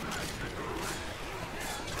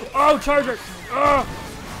 Oh, charger!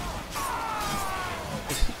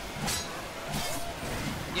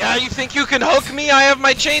 Yeah, you think you can hook me? I have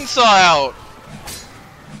my chainsaw out.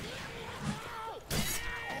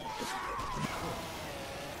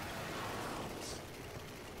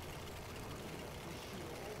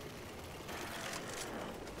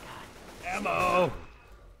 Ammo!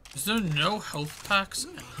 Is there no health packs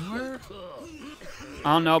anywhere?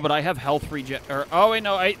 I don't know, but I have health regen. Or oh wait,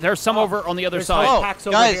 no, there's some over on the other There's side. health Oh, packs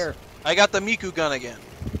over guys, here. I got the Miku gun again.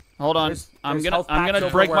 Hold on, There's I'm health gonna packs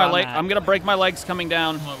over break where my I'm leg. at. I'm gonna break my legs coming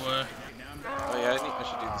down. My way. Oh yeah, I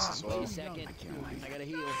should do this as well. Second. I gotta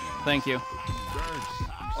heal. Thank you.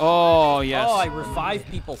 Oh yes. Oh, I revive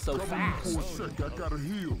people so fast. Sick, I gotta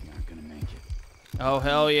heal. Oh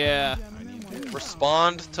hell yeah.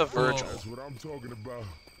 Respond to Virgil. That's what I'm talking about.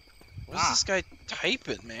 What is this guy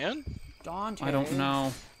typing, man? Dante. I don't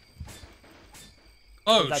know.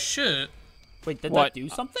 Oh, That's- shit. Wait, did What? that do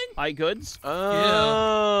something? Eye goods?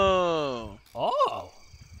 Oh. Oh.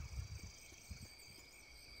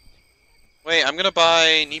 Wait, I'm gonna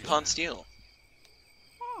buy Nippon Steel.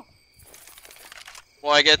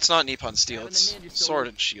 Well, I guess it's not Nippon Steel, it's Sword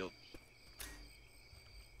and Shield.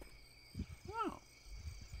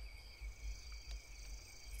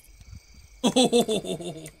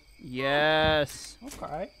 Yes.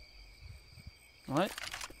 Okay. What?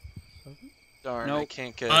 Darn, I Nope.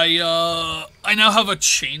 can't get. I now have a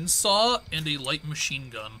chainsaw and a light machine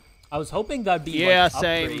gun. I was hoping that'd be Yeah, like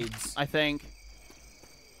same. upgrades. I think.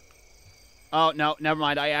 Oh no, never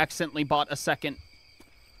mind. I accidentally bought a second.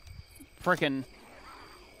 Frickin'.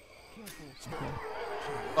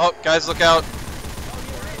 Oh, guys, look out!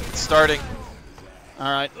 It's starting.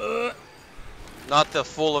 All right. Not the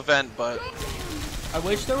full event, but I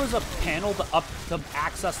wish there was a panel to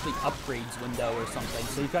access the upgrades window or something,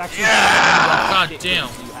 so you could actually. God damn.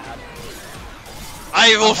 You had.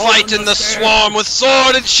 I will fight in the swarm with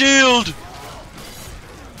sword and shield.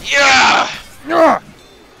 Yeah!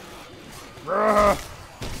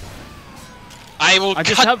 I will I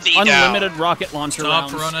just cut have thee unlimited down. rocket launcher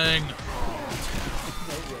Stop rounds. running.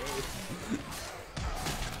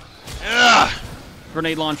 Ugh.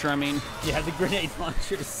 Grenade launcher, I mean. Yeah, the grenade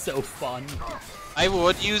launcher is so fun. I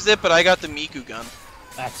would use it, but I got the Miku gun.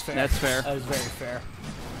 That's fair. That's fair. That is very fair.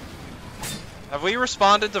 Have we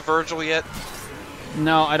responded to Virgil yet?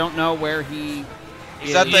 No, I don't know where he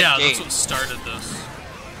He's is. at the Yeah, gate. that's what started this.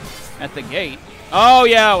 At the gate. Oh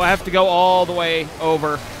yeah, I have to go all the way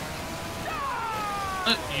over.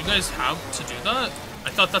 You guys have to do that? I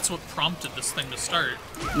thought that's what prompted this thing to start.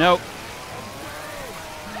 Nope.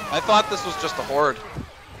 I thought this was just a horde.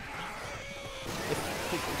 It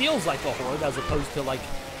feels like a horde as opposed to like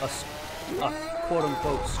a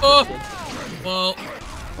quote-unquote Oh! scripted. Well,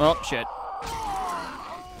 Oh shit.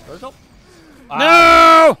 Virgil?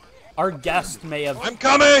 No! Our guest may have. I'm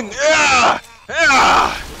coming! Yeah!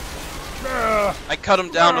 Yeah! I cut him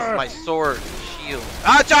down with my sword and shield.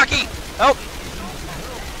 Ah, jockey! Help!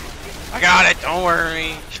 I got it, don't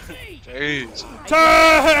worry. Jeez.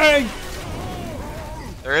 Tank!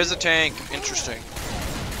 There is a tank. Interesting.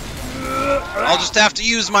 I'll just have to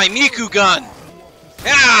use my Miku gun.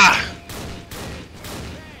 Yeah!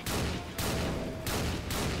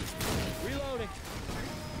 Reloading.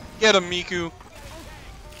 Get him, Miku.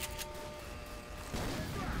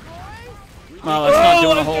 Well, that's not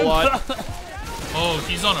doing a whole lot. oh,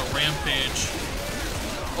 he's on a rampage.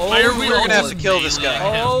 Oh, Why are we we're all gonna have to just kill this guy.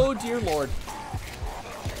 meleeing him? Oh dear lord.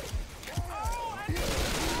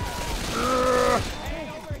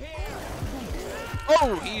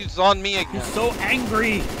 Oh, he's on me again. So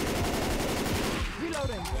angry.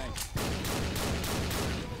 Reloading.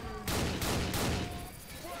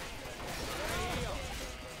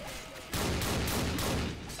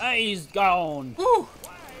 He's gone. Woo.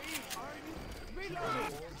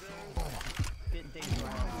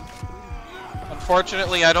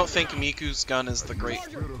 Unfortunately, I don't think Miku's gun is that great.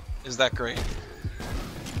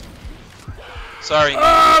 Sorry, Miku.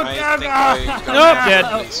 I think I got Nope, dead.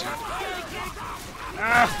 place here.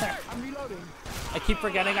 I'm reloading. I keep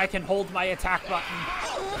forgetting I can hold my attack button.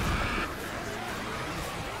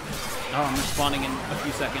 Oh, I'm respawning in a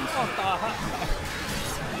few seconds.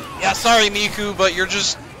 Yeah, sorry, Miku, but you're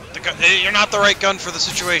just you're not the right gun for the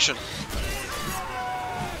situation.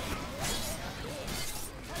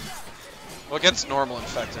 Well, against normal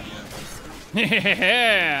infected,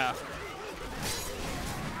 yeah. Yeah.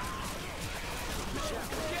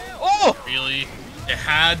 Oh! Really? It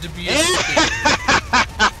had to be a squid.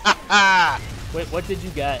 Wait, what did you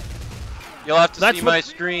get? You'll have to That's see what- my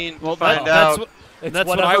screen to Well, find that's out. what, It's that's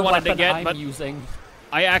what I whatever wanted to weapon get, I'm but using.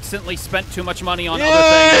 I accidentally spent too much money on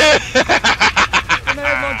other things.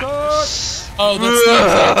 Oh, that's the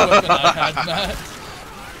exact weapon I had, Matt.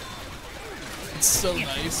 It's so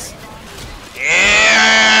nice.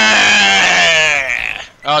 Yeah!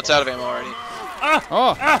 Oh, it's out of ammo already.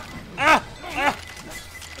 Oh,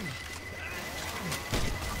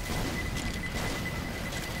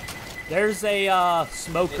 There's a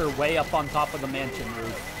smoker way up on top of the mansion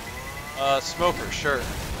roof. Smoker, sure.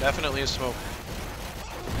 Definitely a smoker.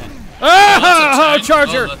 oh, tank?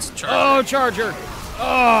 charger! Oh, that's a charger. Oh, charger!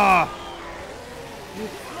 Oh,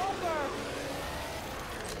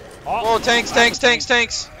 Oh, tanks, tanks, tanks,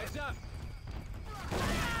 tanks!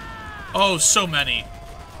 Oh, so many.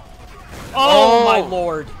 Oh, Oh. my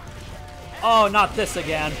lord. Oh, not this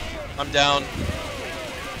again. I'm down.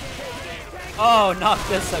 Oh, not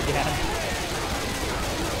this again.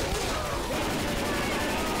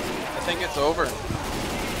 I think it's over.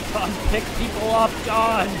 Come pick people up,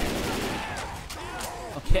 John.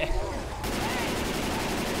 Okay.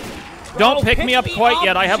 don't Oh, pick me up quite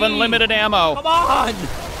yet. I have Gee. unlimited ammo. Come on.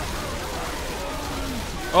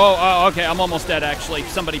 Oh, okay. I'm almost dead, actually.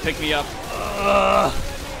 Somebody pick me up.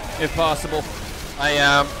 If possible. I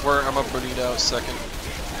am. I'm a bleed out second.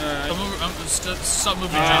 Stop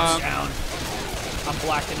moving, Um, James. I'm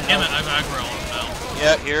blacking out. Damn it, I've aggro on him now.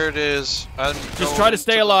 Yeah, here it is. I'm Just going try to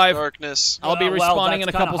stay into the alive. Darkness. I'll be Well, respawning in a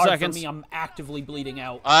that's kinda couple hard seconds. For me. I'm actively bleeding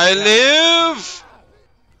out. I live.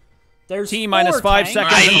 There's T minus 4 5 tanks.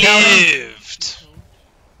 seconds. I and counting. lived.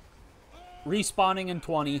 Respawning in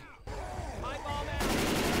 20.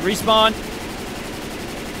 Respawn.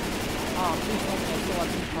 Oh, please don't make me let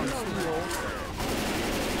me on steel.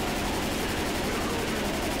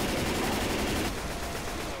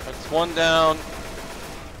 That's one down.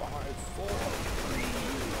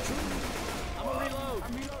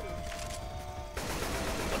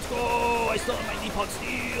 Let's go! I still have my Nippon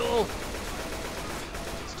steel.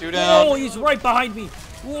 It's two down. Whoa, he's right behind me.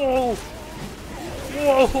 Whoa!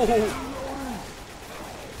 Whoa!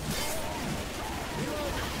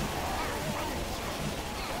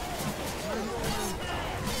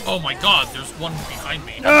 Oh my god, there's one behind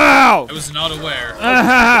me. Ow! I was not aware.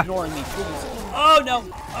 Ignoring me, please. Oh no!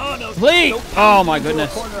 Oh no! Please! Nope. Oh my Into a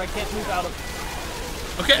goodness. corner I can't move out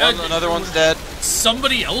of. Okay, Another one's dead.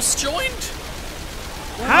 somebody else joined?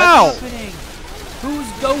 How? What's happening? Who's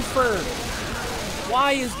Gopher?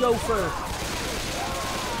 Why is Gopher?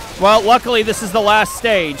 Well, luckily this is the last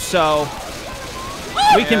stage, so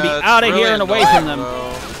we can be Yeah, it's out of really here and away annoying, from them.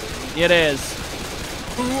 though. It is.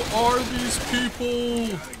 Who are these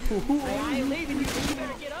people?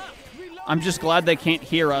 I'm just glad they can't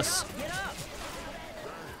hear us.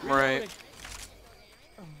 Right.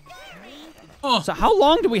 So how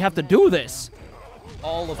long do we have to do this?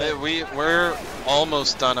 All of Hey, it. we're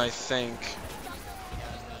almost done, I think.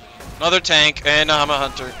 Another tank, and I'm a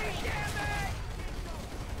hunter.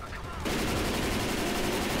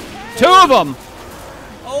 2 of them!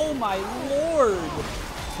 Oh my lord!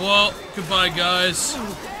 Well, goodbye, guys.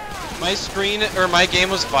 My screen or my game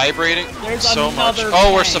was vibrating There's so much. another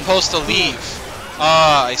Oh, we're tank. supposed to leave.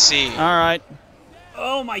 Ah, I see. Alright.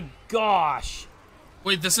 Oh my gosh!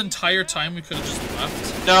 Wait, this entire time we could have just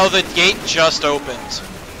left? No, the gate just opened.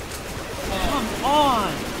 Come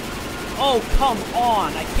on! Oh, come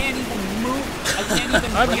on! I can't even move. I can't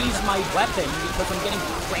even raise my weapon because I'm getting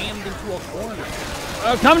crammed into a corner.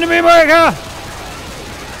 Come to me, America!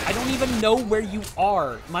 I don't even know where you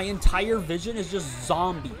are. My entire vision is just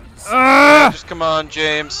zombies. Just come on,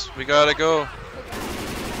 James. We gotta go.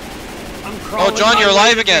 I'm crawling John, my you're way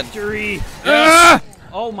alive to again. Victory. Ah!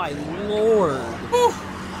 Oh my lord!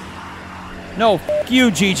 No, f you,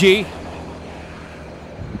 GG.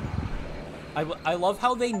 I love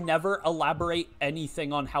how they never elaborate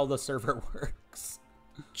anything on how the server works.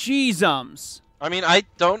 Jeezums. I mean, I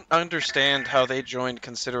don't understand how they joined,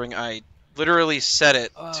 considering I literally set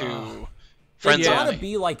it to They friends gotta only.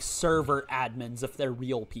 be like server admins if they're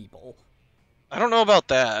real people. I don't know about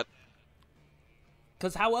that.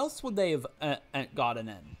 Because how else would they have gotten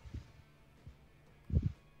in?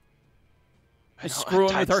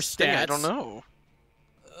 Screwing with our I stats. don't know.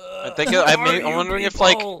 I think I'm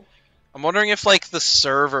wondering if like the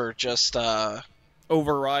server just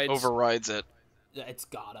overrides it. Yeah, it's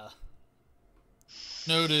gotta.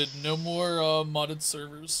 Noted. No more modded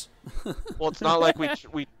servers. Well, it's not like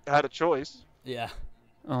we had a choice. Yeah.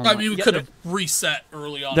 Oh I my- mean, we Yeah, could have reset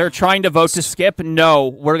early on. They're trying to vote to skip? No,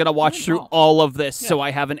 we're gonna watch through no. all of this so I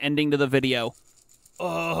have an ending to the video.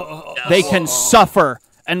 Oh. They can suffer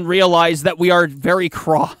and realize that we are very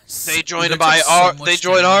cross. They joined They by took so our. much They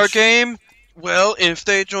joined our damage. game. Well, if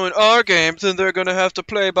they join our game, then they're gonna have to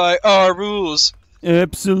play by our rules.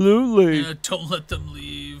 Absolutely. Yeah, don't let them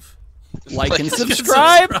leave. Like and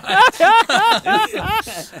Subscribe. subscribe.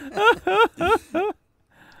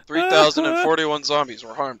 3,041 zombies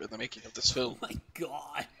were harmed in the making of this film. My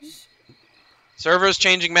gosh. Servers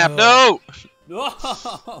changing map. No!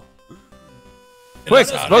 Oh. Quick,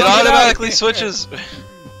 It is vote It to get out. automatically switches.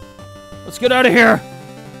 Let's get out of here.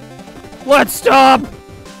 Let's stop.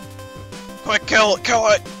 Quick, kill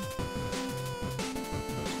it!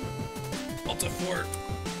 Alt F4.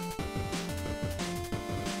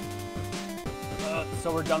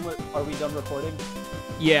 So we're done with. Are we done recording?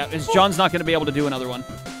 Yeah, John's not going to be able to do another one.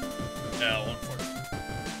 No, unfortunately.